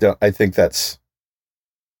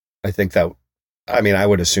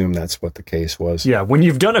would assume that's what the case was. Yeah. When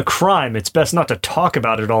you've done a crime, it's best not to talk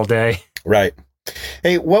about it all day. Right.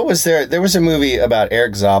 Hey, what was there? There was a movie about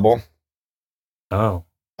Eric Zabel. Oh.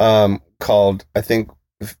 Called, I think,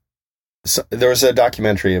 there was a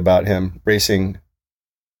documentary about him racing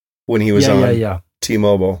when he was on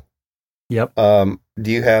T-Mobile. Yep. Do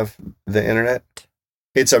you have the internet?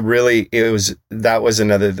 That was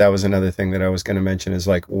another thing that I was going to mention is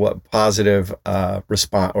like what positive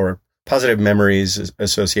response or positive memories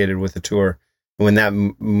associated with the tour. When that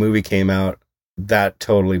movie came out, that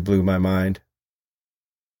totally blew my mind.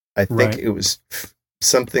 I think it was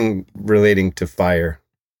something relating to fire.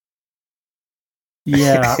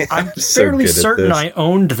 Yeah, I'm fairly certain I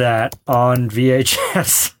owned that on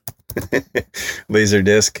VHS.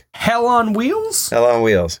 Laserdisc. Hell on Wheels? Hell on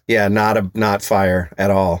Wheels. Yeah, not fire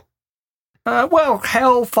at all. Well,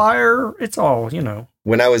 hell, fire, it's all, you know.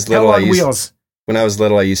 When I was little, I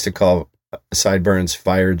used to call sideburns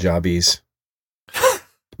fire jobbies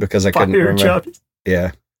because I couldn't remember. Jobbies?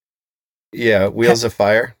 Yeah. Yeah, Wheels of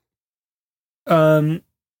Fire. The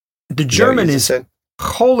German is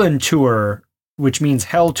Holland Tour, which means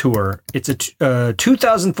Hell Tour. It's a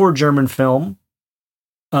 2004 German film.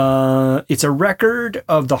 It's a record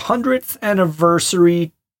of the 100th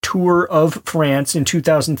anniversary tour of France in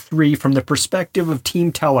 2003 from the perspective of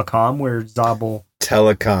Team Telecom, where Zabel...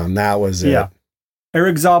 Telecom, that was it. Yeah.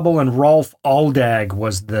 Eric Zabel and Rolf Aldag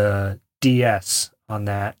was the DS on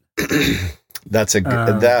that. That's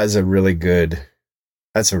a really good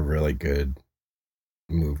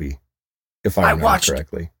movie, if I remember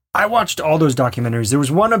correctly. I watched all those documentaries. There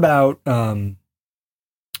was one about Team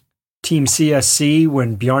CSC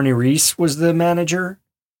when Bjarne Riis was the manager.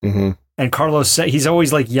 Mm-hmm. And Carlos, he's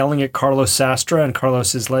always like yelling at Carlos Sastre, and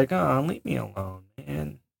Carlos is like, "Oh, leave me alone,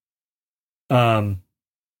 man."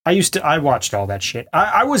 I watched all that shit.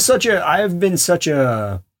 I have been such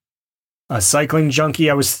a cycling junkie.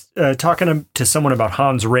 I was talking to someone about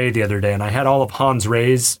Hans Ray the other day, and I had all of Hans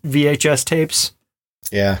Ray's VHS tapes.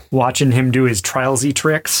 Yeah. Watching him do his trialsy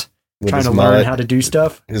tricks, trying to mullet, learn how to do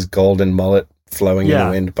stuff. His golden mullet flowing in the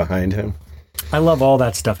wind behind him. I love all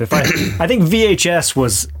that stuff. I think VHS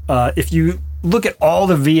was, if you look at all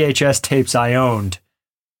the VHS tapes I owned,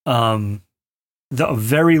 a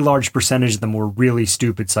very large percentage of them were really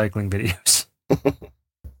stupid cycling videos.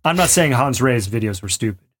 I'm not saying Hans Ray's videos were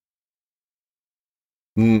stupid.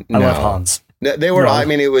 No. I love Hans. They were. No. I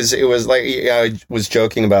mean, it was like I was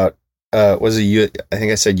joking about. I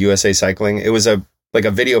think I said USA Cycling. It was a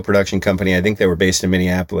video production company. I think they were based in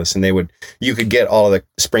Minneapolis, and you could get all of the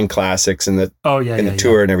spring classics and the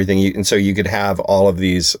tour and everything. And so you could have all of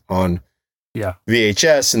these on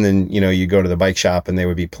VHS, and then you go to the bike shop and they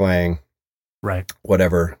would be playing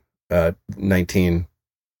whatever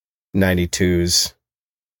 1992's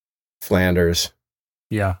Flanders.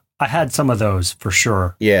 Yeah. I had some of those for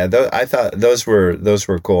sure. Yeah, I thought those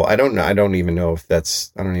were cool. I don't know. I don't even know if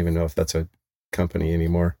that's a company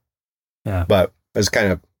anymore. Yeah, but that's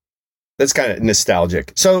kind of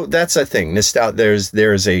nostalgic. So that's a thing.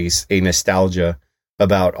 There's a nostalgia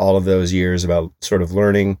about all of those years, about sort of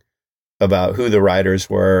learning about who the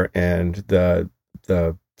riders were and the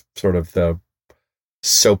sort of the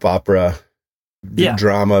soap opera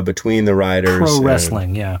drama between the riders. Pro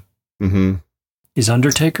wrestling, yeah. Mm-hmm. Is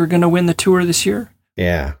Undertaker going to win the tour this year?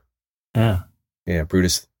 Yeah. Yeah. Yeah,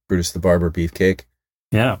 Brutus the Barber Beefcake.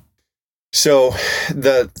 Yeah. So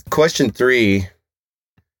the question 3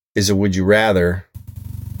 is a would you rather,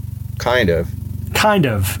 kind of.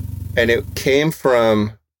 And it came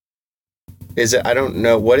from, I don't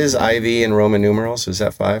know, what is IV in Roman numerals? Is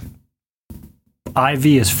that 5? IV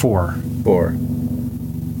is 4. 4.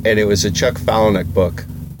 And it was a Chuck Palahniuk book.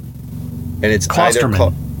 And it's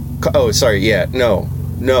Klosterman.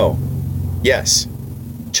 Yes.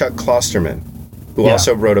 Chuck Klosterman, who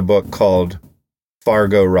also wrote a book called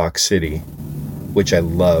Fargo Rock City, which I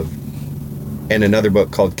love. And another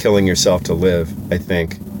book called Killing Yourself to Live, I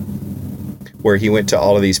think, where he went to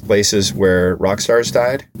all of these places where rock stars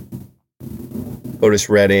died. Otis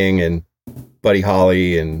Redding and Buddy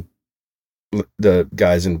Holly and the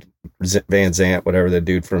guys in Van Zandt, whatever, the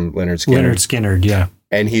dude from Lynyrd Skynyrd. Yeah.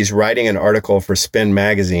 And he's writing an article for Spin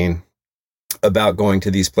Magazine about going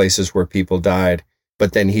to these places where people died.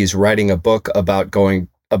 But then he's writing a book about going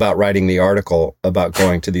about writing the article about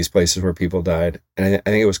going to these places where people died. And I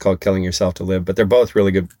think it was called Killing Yourself to Live, but they're both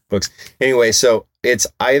really good books. Anyway, so it's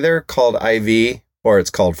either called IV or it's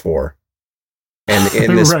called 4. And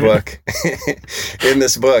in this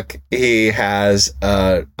book, he has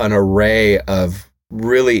an array of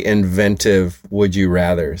really inventive would you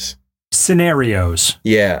rathers. Scenarios.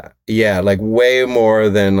 Yeah. Like way more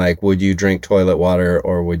than like, would you drink toilet water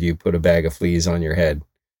or would you put a bag of fleas on your head?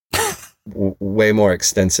 Way more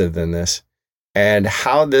extensive than this. And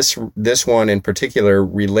how this one in particular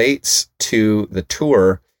relates to the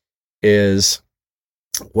tour is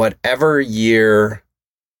whatever year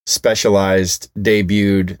Specialized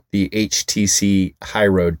debuted the HTC High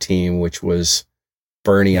Road team, which was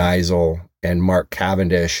Bernie Eisel and Mark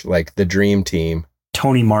Cavendish, like the dream team.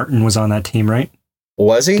 Tony Martin was on that team, right?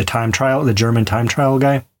 Was he? The German time trial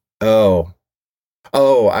guy. Oh,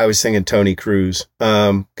 I was thinking Tony Cruz.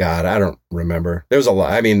 God, I don't remember. There was a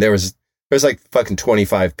lot. I mean, there's like fucking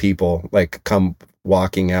 25 people like come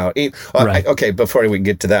walking out. Right. Okay, before we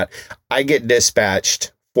get to that, I get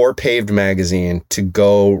dispatched for Paved Magazine to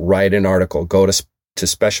go write an article, go to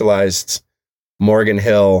Specialized's Morgan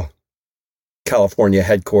Hill, California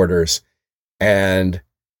headquarters and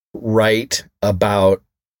write about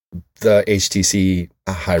the HTC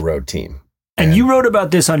High Road team. And you wrote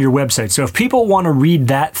about this on your website. So if people want to read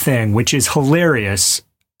that thing, which is hilarious,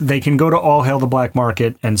 they can go to All Hail the Black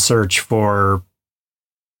Market and search for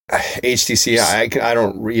HTC. I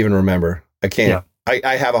don't even remember. I can't. Yeah.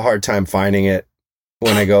 I have a hard time finding it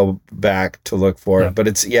when I go back to look for it, but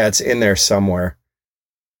it's in there somewhere.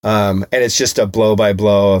 And it's just a blow by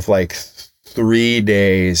blow of like 3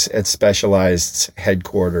 days at Specialized's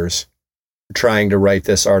headquarters trying to write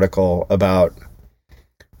this article about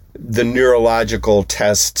the neurological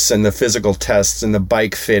tests and the physical tests and the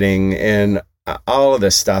bike fitting and all of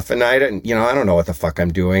this stuff. And I don't know what the fuck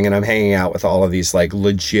I'm doing. And I'm hanging out with all of these like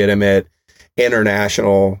legitimate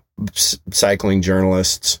international cycling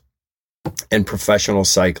journalists and professional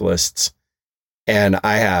cyclists. And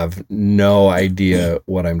I have no idea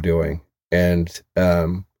what I'm doing. And,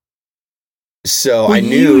 so I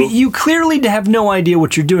knew you clearly have no idea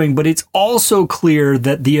what you're doing, but it's also clear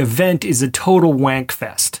that the event is a total wank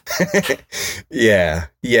fest. Yeah.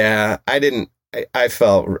 I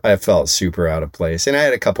felt super out of place. And I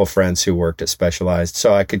had a couple friends who worked at Specialized,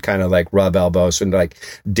 so I could kind of like rub elbows and like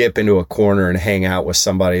dip into a corner and hang out with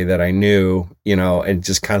somebody that I knew, and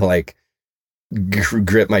just kind of like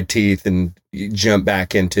grit my teeth and jump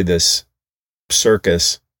back into this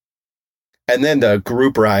circus. And then the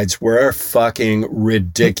group rides were fucking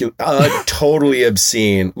ridiculous, totally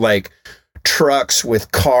obscene, like trucks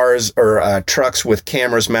with cars or trucks with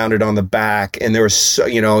cameras mounted on the back. And there was,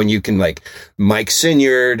 and you can like Mike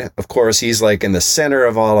Sinyard, of course, he's like in the center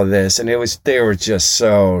of all of this. And they were just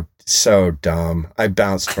so dumb. I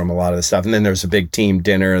bounced from a lot of the stuff. And then there was a big team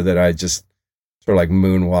dinner that I just sort of like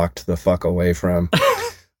moonwalked the fuck away from.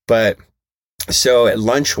 But so at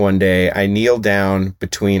lunch one day, I kneeled down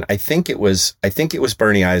between, I think it was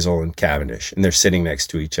Bernie Eisel and Cavendish, and they're sitting next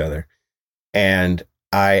to each other. And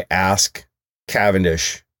I ask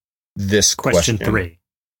Cavendish this question. Question 3.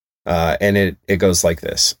 And it goes like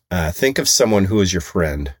this. Think of someone who is your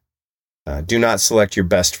friend. Do not select your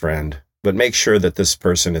best friend, but make sure that this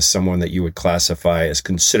person is someone that you would classify as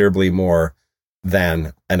considerably more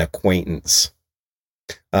than an acquaintance.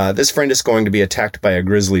 This friend is going to be attacked by a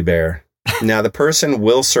grizzly bear. Now, the person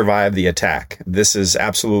will survive the attack. This is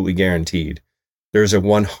absolutely guaranteed. There's a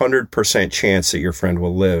 100% chance that your friend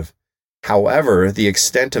will live. However, the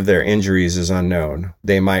extent of their injuries is unknown.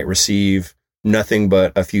 They might receive nothing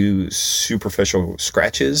but a few superficial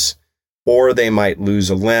scratches, or they might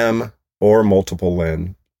lose a limb or multiple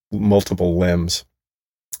limbs.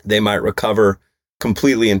 They might recover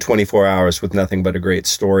completely in 24 hours with nothing but a great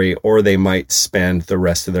story, or they might spend the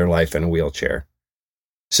rest of their life in a wheelchair.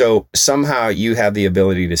 So somehow you have the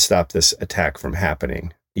ability to stop this attack from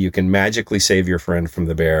happening. You can magically save your friend from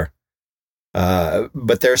the bear,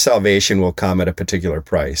 but their salvation will come at a particular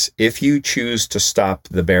price. If you choose to stop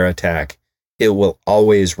the bear attack, it will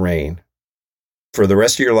always rain. For the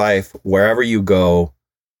rest of your life, wherever you go,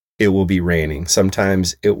 it will be raining.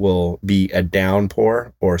 Sometimes it will be a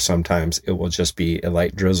downpour, or sometimes it will just be a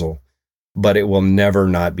light drizzle, but it will never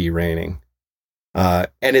not be raining.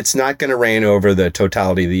 And it's not going to rain over the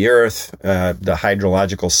totality of the earth. The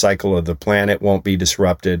hydrological cycle of the planet won't be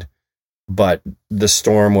disrupted, but the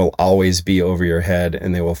storm will always be over your head,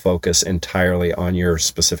 and they will focus entirely on your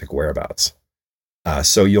specific whereabouts.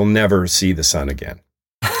 So you'll never see the sun again.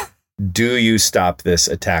 Do you stop this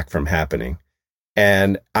attack from happening?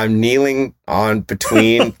 and I'm kneeling on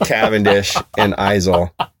between Cavendish and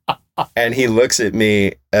Eisel. And he looks at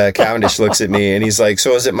me, Cavendish looks at me, and he's like,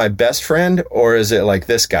 so is it my best friend or is it like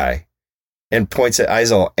this guy? And points at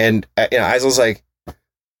Eisel. And Eisel's like,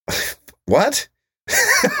 what?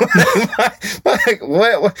 Like,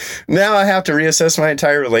 what? Now I have to reassess my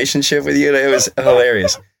entire relationship with you. It was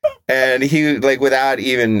hilarious. And he, like, without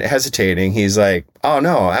even hesitating, he's like, oh,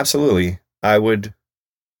 no, absolutely. I'd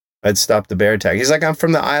stop the bear attack. He's like, I'm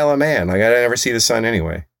from the Isle of Man. Like, I never see the sun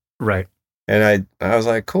anyway. Right. And I was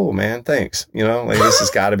like, cool, man. Thanks. You know, like, this has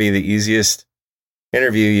got to be the easiest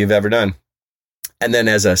interview you've ever done. And then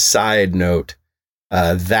as a side note,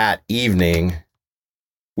 that evening,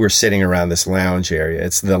 we're sitting around this lounge area.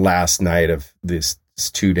 It's the last night of this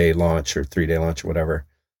 2-day launch or 3-day launch or whatever.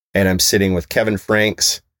 And I'm sitting with Kevin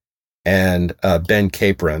Franks and Ben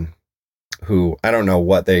Capron, who I don't know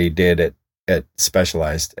what they did at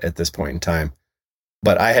Specialized at this point in time.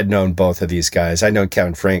 But I had known both of these guys. I'd known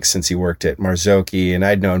Kevin Franks since he worked at Marzocchi, and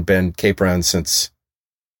I'd known Ben Capron since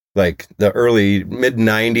like the early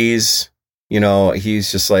mid-90s. You know,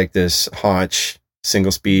 he's just like this haunch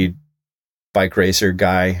single speed bike racer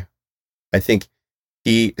guy. I think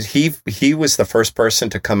he was the first person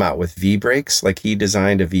to come out with V brakes. Like, he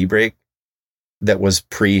designed a V brake that was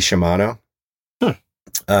pre Shimano.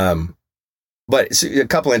 But it's a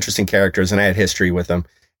couple interesting characters, and I had history with them.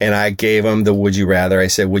 And I gave him the would you rather. I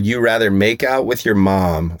said, would you rather make out with your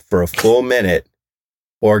mom for a full minute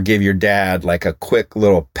or give your dad like a quick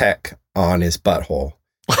little peck on his butthole?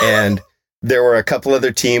 And there were a couple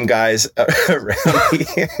other team guys around me.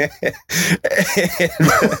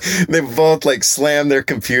 They both like slammed their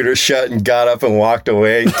computer shut and got up and walked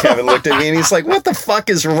away. And Kevin looked at me and he's like, what the fuck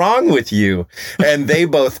is wrong with you? And they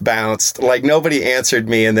both bounced. Like, nobody answered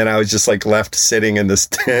me. And then I was just like left sitting in this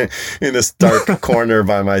in this dark corner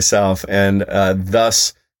by myself. And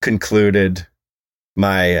thus concluded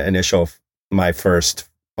my first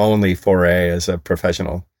only foray as a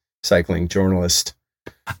professional cycling journalist.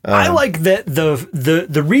 I like that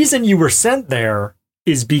the reason you were sent there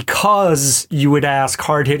is because you would ask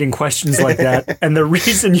hard-hitting questions like that, and the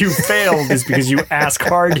reason you failed is because you ask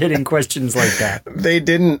hard-hitting questions like that. They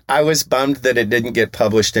didn't. I was bummed that it didn't get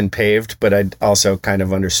published and paved, but I also kind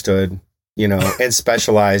of understood, you know, and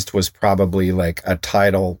Specialized was probably like a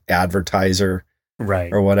title advertiser,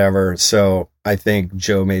 right, or whatever. So I think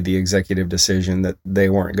Joe made the executive decision that they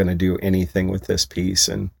weren't going to do anything with this piece.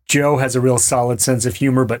 And Joe has a real solid sense of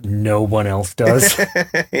humor, but no one else does.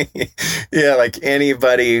 Yeah, like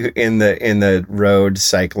anybody in the road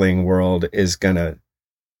cycling world is gonna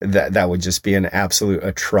that would just be an absolute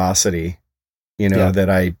atrocity, you know, yeah.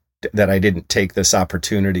 that I didn't take this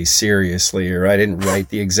opportunity seriously, or I didn't write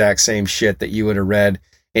the exact same shit that you would have read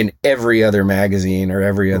in every other magazine or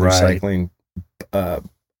every other cycling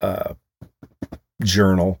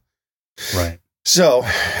journal. Right. So,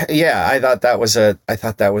 yeah, I thought that was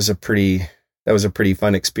a pretty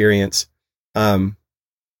fun experience. And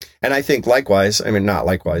I think likewise, I mean, not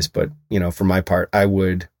likewise, but, you know, for my part, I'd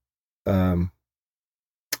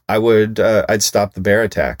stop the bear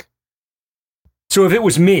attack. So if it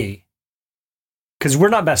was me, because we're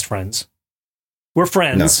not best friends, we're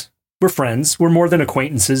friends. No. We're friends. We're more than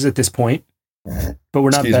acquaintances at this point, but we're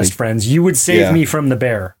not best friends. You would save me from the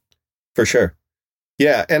bear. For sure.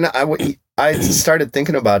 Yeah. And I started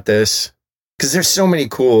thinking about this because there's so many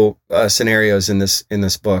cool scenarios in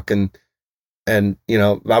this book. And, you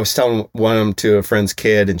know, I was telling one of them to a friend's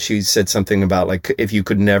kid, and she said something about like, if you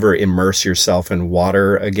could never immerse yourself in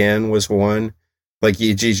water again was one. Like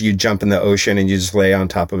you jump in the ocean and you just lay on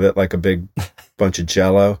top of it like a big bunch of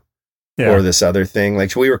Jello, or this other thing.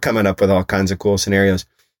 Like, we were coming up with all kinds of cool scenarios.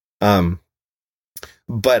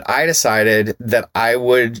 But I decided that I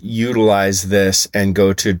would utilize this and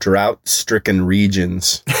go to drought-stricken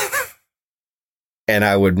regions, and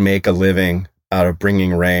I would make a living out of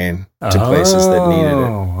bringing rain to places that needed it.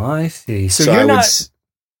 Oh, I see. So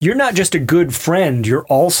you're not just a good friend, you're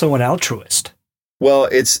also an altruist. Well,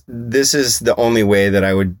 this is the only way that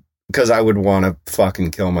I would, because I would want to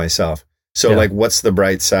fucking kill myself. So like, what's the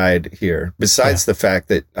bright side here? Besides the fact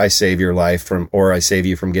that I save your life or I save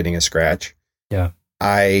you from getting a scratch. Yeah.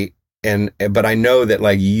 But I know that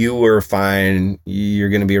like you were fine. You're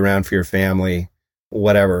going to be around for your family,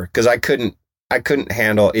 whatever. Cause I couldn't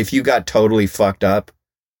handle if you got totally fucked up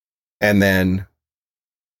and then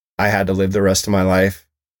I had to live the rest of my life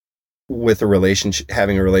with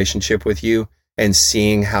having a relationship with you and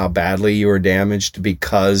seeing how badly you were damaged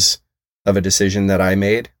because of a decision that I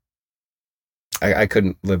made. I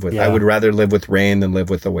couldn't live with. I would rather live with rain than live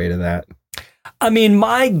with the weight of that. I mean,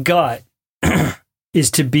 my gut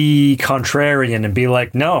is to be contrarian and be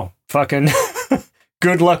like, no, fucking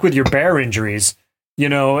good luck with your bear injuries. You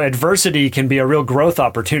know, adversity can be a real growth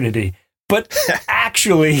opportunity. But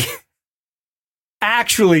actually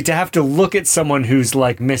to have to look at someone who's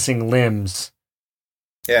like missing limbs,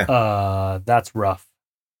 that's rough.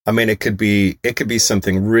 I mean, it could be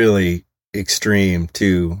something really extreme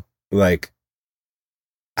too. Like,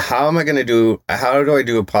 how do I do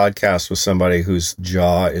a podcast with somebody whose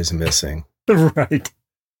jaw is missing? Right.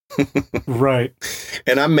 Right.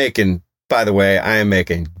 And I am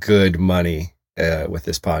making good money with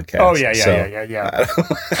this podcast. Oh yeah.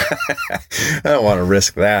 I don't want to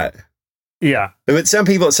risk that. Yeah. But some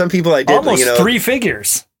people I did almost 3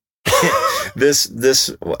 figures. this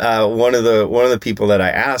one of the people that I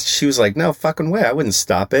asked, she was like, no fucking way, I wouldn't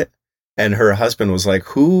stop it. And her husband was like,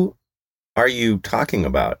 who are you talking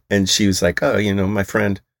about? And she was like, oh, you know, my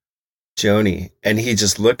friend Joni. And he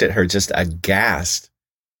just looked at her just aghast.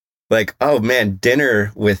 Like, oh man,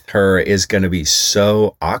 dinner with her is going to be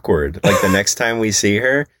so awkward. Like the next time we see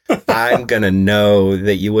her, I'm going to know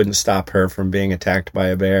that you wouldn't stop her from being attacked by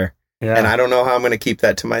a bear. Yeah. And I don't know how I'm going to keep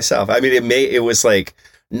that to myself. I mean, it was like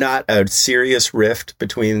not a serious rift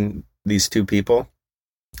between these two people,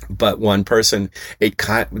 but one person,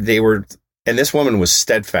 and this woman was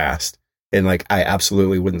steadfast and like, I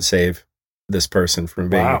absolutely wouldn't save this person from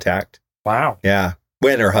being attacked. Wow. Yeah.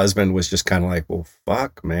 When her husband was just kind of like, well,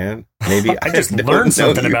 fuck, man. Maybe I just learned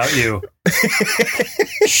something about you.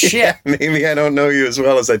 Shit. Yeah, maybe I don't know you as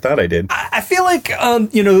well as I thought I did. I feel like,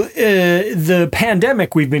 the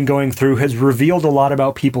pandemic we've been going through has revealed a lot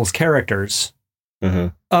about people's characters.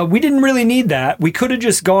 Mm-hmm. We didn't really need that. We could have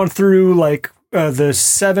just gone through like the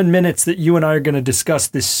 7 minutes that you and I are going to discuss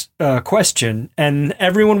this question, and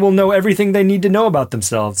everyone will know everything they need to know about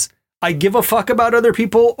themselves. I give a fuck about other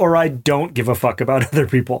people, or I don't give a fuck about other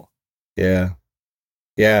people. Yeah.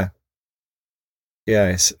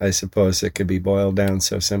 I suppose it could be boiled down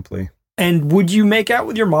so simply. And would you make out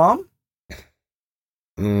with your mom?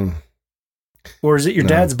 Or is it your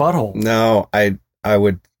dad's butthole? No, I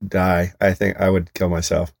would die. I think I would kill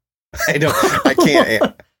myself. I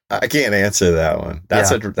can't answer that one.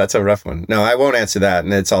 That's a rough one. No, I won't answer that.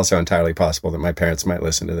 And it's also entirely possible that my parents might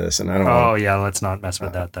listen to this, and I don't know. Oh yeah, let's not mess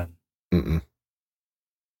with that then.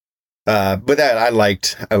 But that I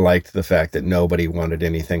liked the fact that nobody wanted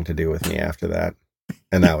anything to do with me after that,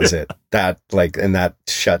 and that was it. That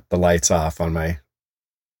shut the lights off on my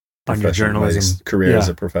your journalism career as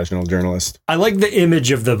a professional journalist. I like the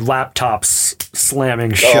image of the laptops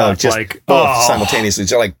slamming shut, simultaneously,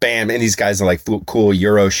 just like bam, and these guys are like cool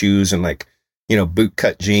Euro shoes and like, you know, boot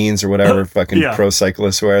cut jeans or whatever fucking pro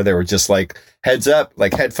cyclists wear. They were just like heads up,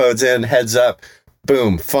 like headphones in, heads up.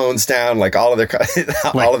 Boom, phones down, like all of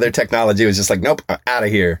their technology was just like, nope, out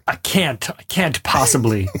of here. I can't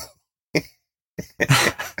possibly.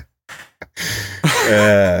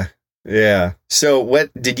 Yeah. So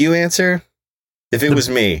what did you answer? If it was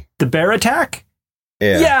me. The bear attack?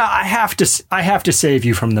 Yeah, I have to save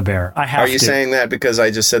you from the bear. Are you saying that because I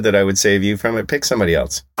just said that I would save you from it? Pick somebody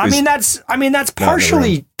else. That's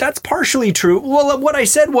partially true. Well, what I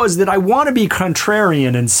said was that I want to be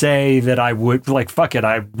contrarian and say that I would, like, fuck it,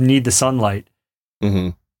 I need the sunlight.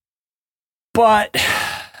 Mm-hmm. But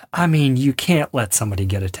I mean, you can't let somebody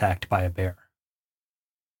get attacked by a bear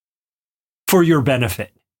for your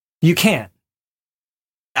benefit. You can't.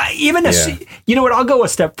 You know what? I'll go a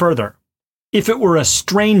step further. If it were a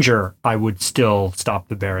stranger, I would still stop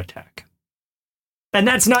the bear attack. And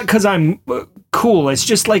that's not because I'm cool. It's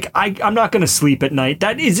just like I'm not going to sleep at night.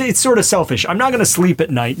 It's sort of selfish. I'm not going to sleep at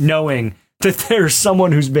night knowing that there's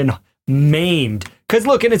someone who's been maimed. Because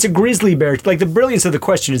look, and it's a grizzly bear. Like, the brilliance of the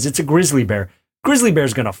question is it's a grizzly bear. Grizzly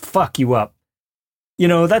bear's going to fuck you up. You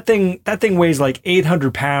know, that thing weighs like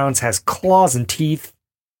 800 pounds, has claws and teeth.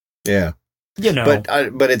 Yeah. You know.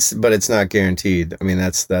 But it's not guaranteed. I mean,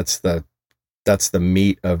 that's the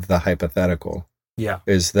meat of the hypothetical. Yeah.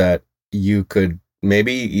 Is that you could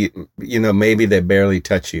maybe they barely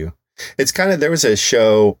touch you. It's kind of, there was a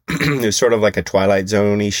show, it was sort of like a Twilight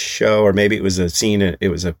Zone-y show, or maybe it was a scene, it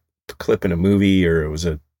was a clip in a movie, or it was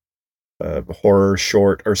a horror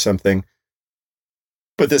short or something.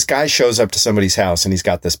 But this guy shows up to somebody's house and he's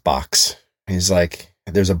got this box. He's like,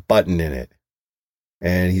 there's a button in it.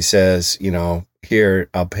 And he says, you know, here,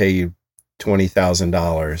 I'll pay you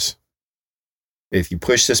 $20,000. If you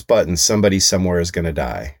push this button, somebody somewhere is going to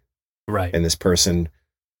die. Right. And this person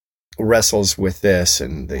wrestles with this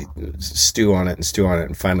and they stew on it.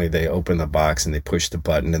 And finally they open the box and they push the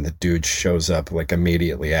button and the dude shows up like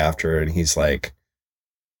immediately after. And he's like,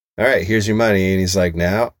 all right, here's your money. And he's like,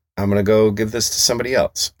 now I'm going to go give this to somebody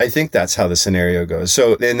else. I think that's how the scenario goes.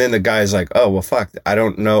 So, and then the guy's like, oh, well, fuck, I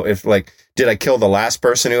don't know if like, did I kill the last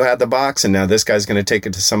person who had the box? And now this guy's going to take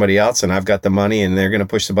it to somebody else and I've got the money and they're going to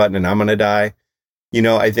push the button and I'm going to die. You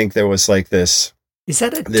know, I think there was like this. Is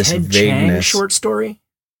that a Ted Chiang short story?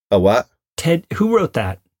 A what? Ted, who wrote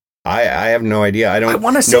that? I have no idea. I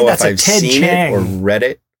want to say know that's if a I've Ted seen Chiang. it or read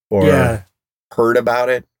it or heard about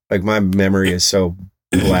it. Like my memory is so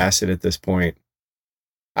blasted at this point.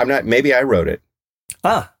 I'm not, maybe I wrote it.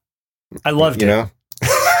 Ah, I loved it. You know?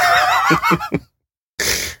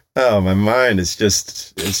 Oh, my mind is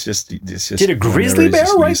just. Did a grizzly bear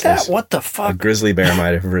write that? What the fuck? A grizzly bear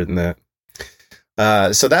might have written that.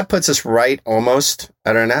 So that puts us right almost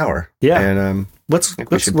at an hour. Yeah. And let's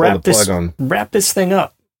wrap this thing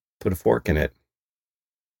up. Put a fork in it.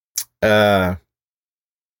 I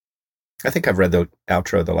think I've read the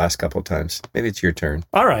outro the last couple of times. Maybe it's your turn.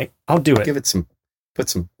 All right, I'll do it. Give it some. Put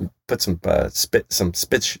some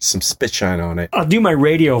spit shine on it. I'll do my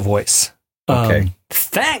radio voice. Okay.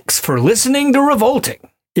 Thanks for listening to Revolting.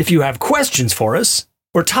 If you have questions for us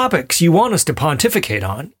or topics you want us to pontificate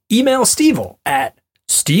on, email Stevel at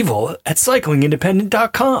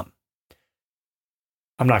stevel@cyclingindependent.com.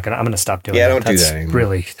 I'm gonna stop doing that. Yeah, don't do that anymore.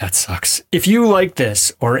 Really, that sucks. If you like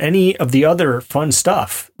this or any of the other fun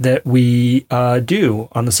stuff that we do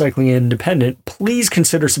on the Cycling Independent, please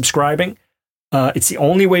consider subscribing. It's the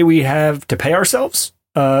only way we have to pay ourselves.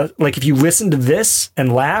 Like if you listened to this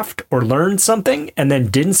and laughed or learned something and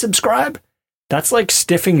then didn't subscribe, that's like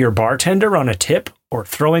stiffing your bartender on a tip or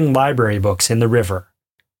throwing library books in the river.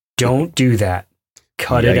 Don't do that.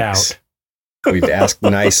 Cut it out. We've asked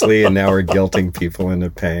nicely and now we're guilting people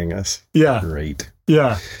into paying us. Yeah. Great.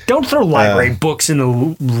 Yeah. Don't throw library books in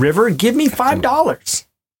the river. Give me $5.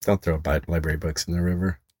 Don't throw library books in the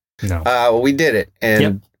river. No. Well, we did it.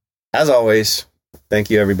 And as always,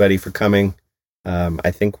 thank you everybody for coming.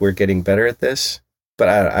 I think we're getting better at this, but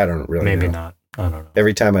I don't really know. Maybe not. I don't know.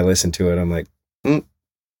 Every time I listen to it, I'm like,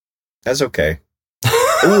 that's okay.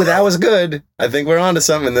 Ooh, that was good. I think we're on to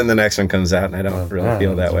something. And then the next one comes out and I don't really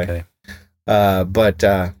feel that way. Okay.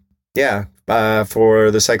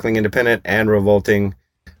 For the Cycling Independent and Revolting,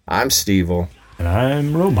 I'm Stevel. And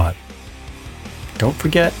I'm Robot. Don't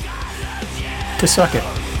forget to suck it.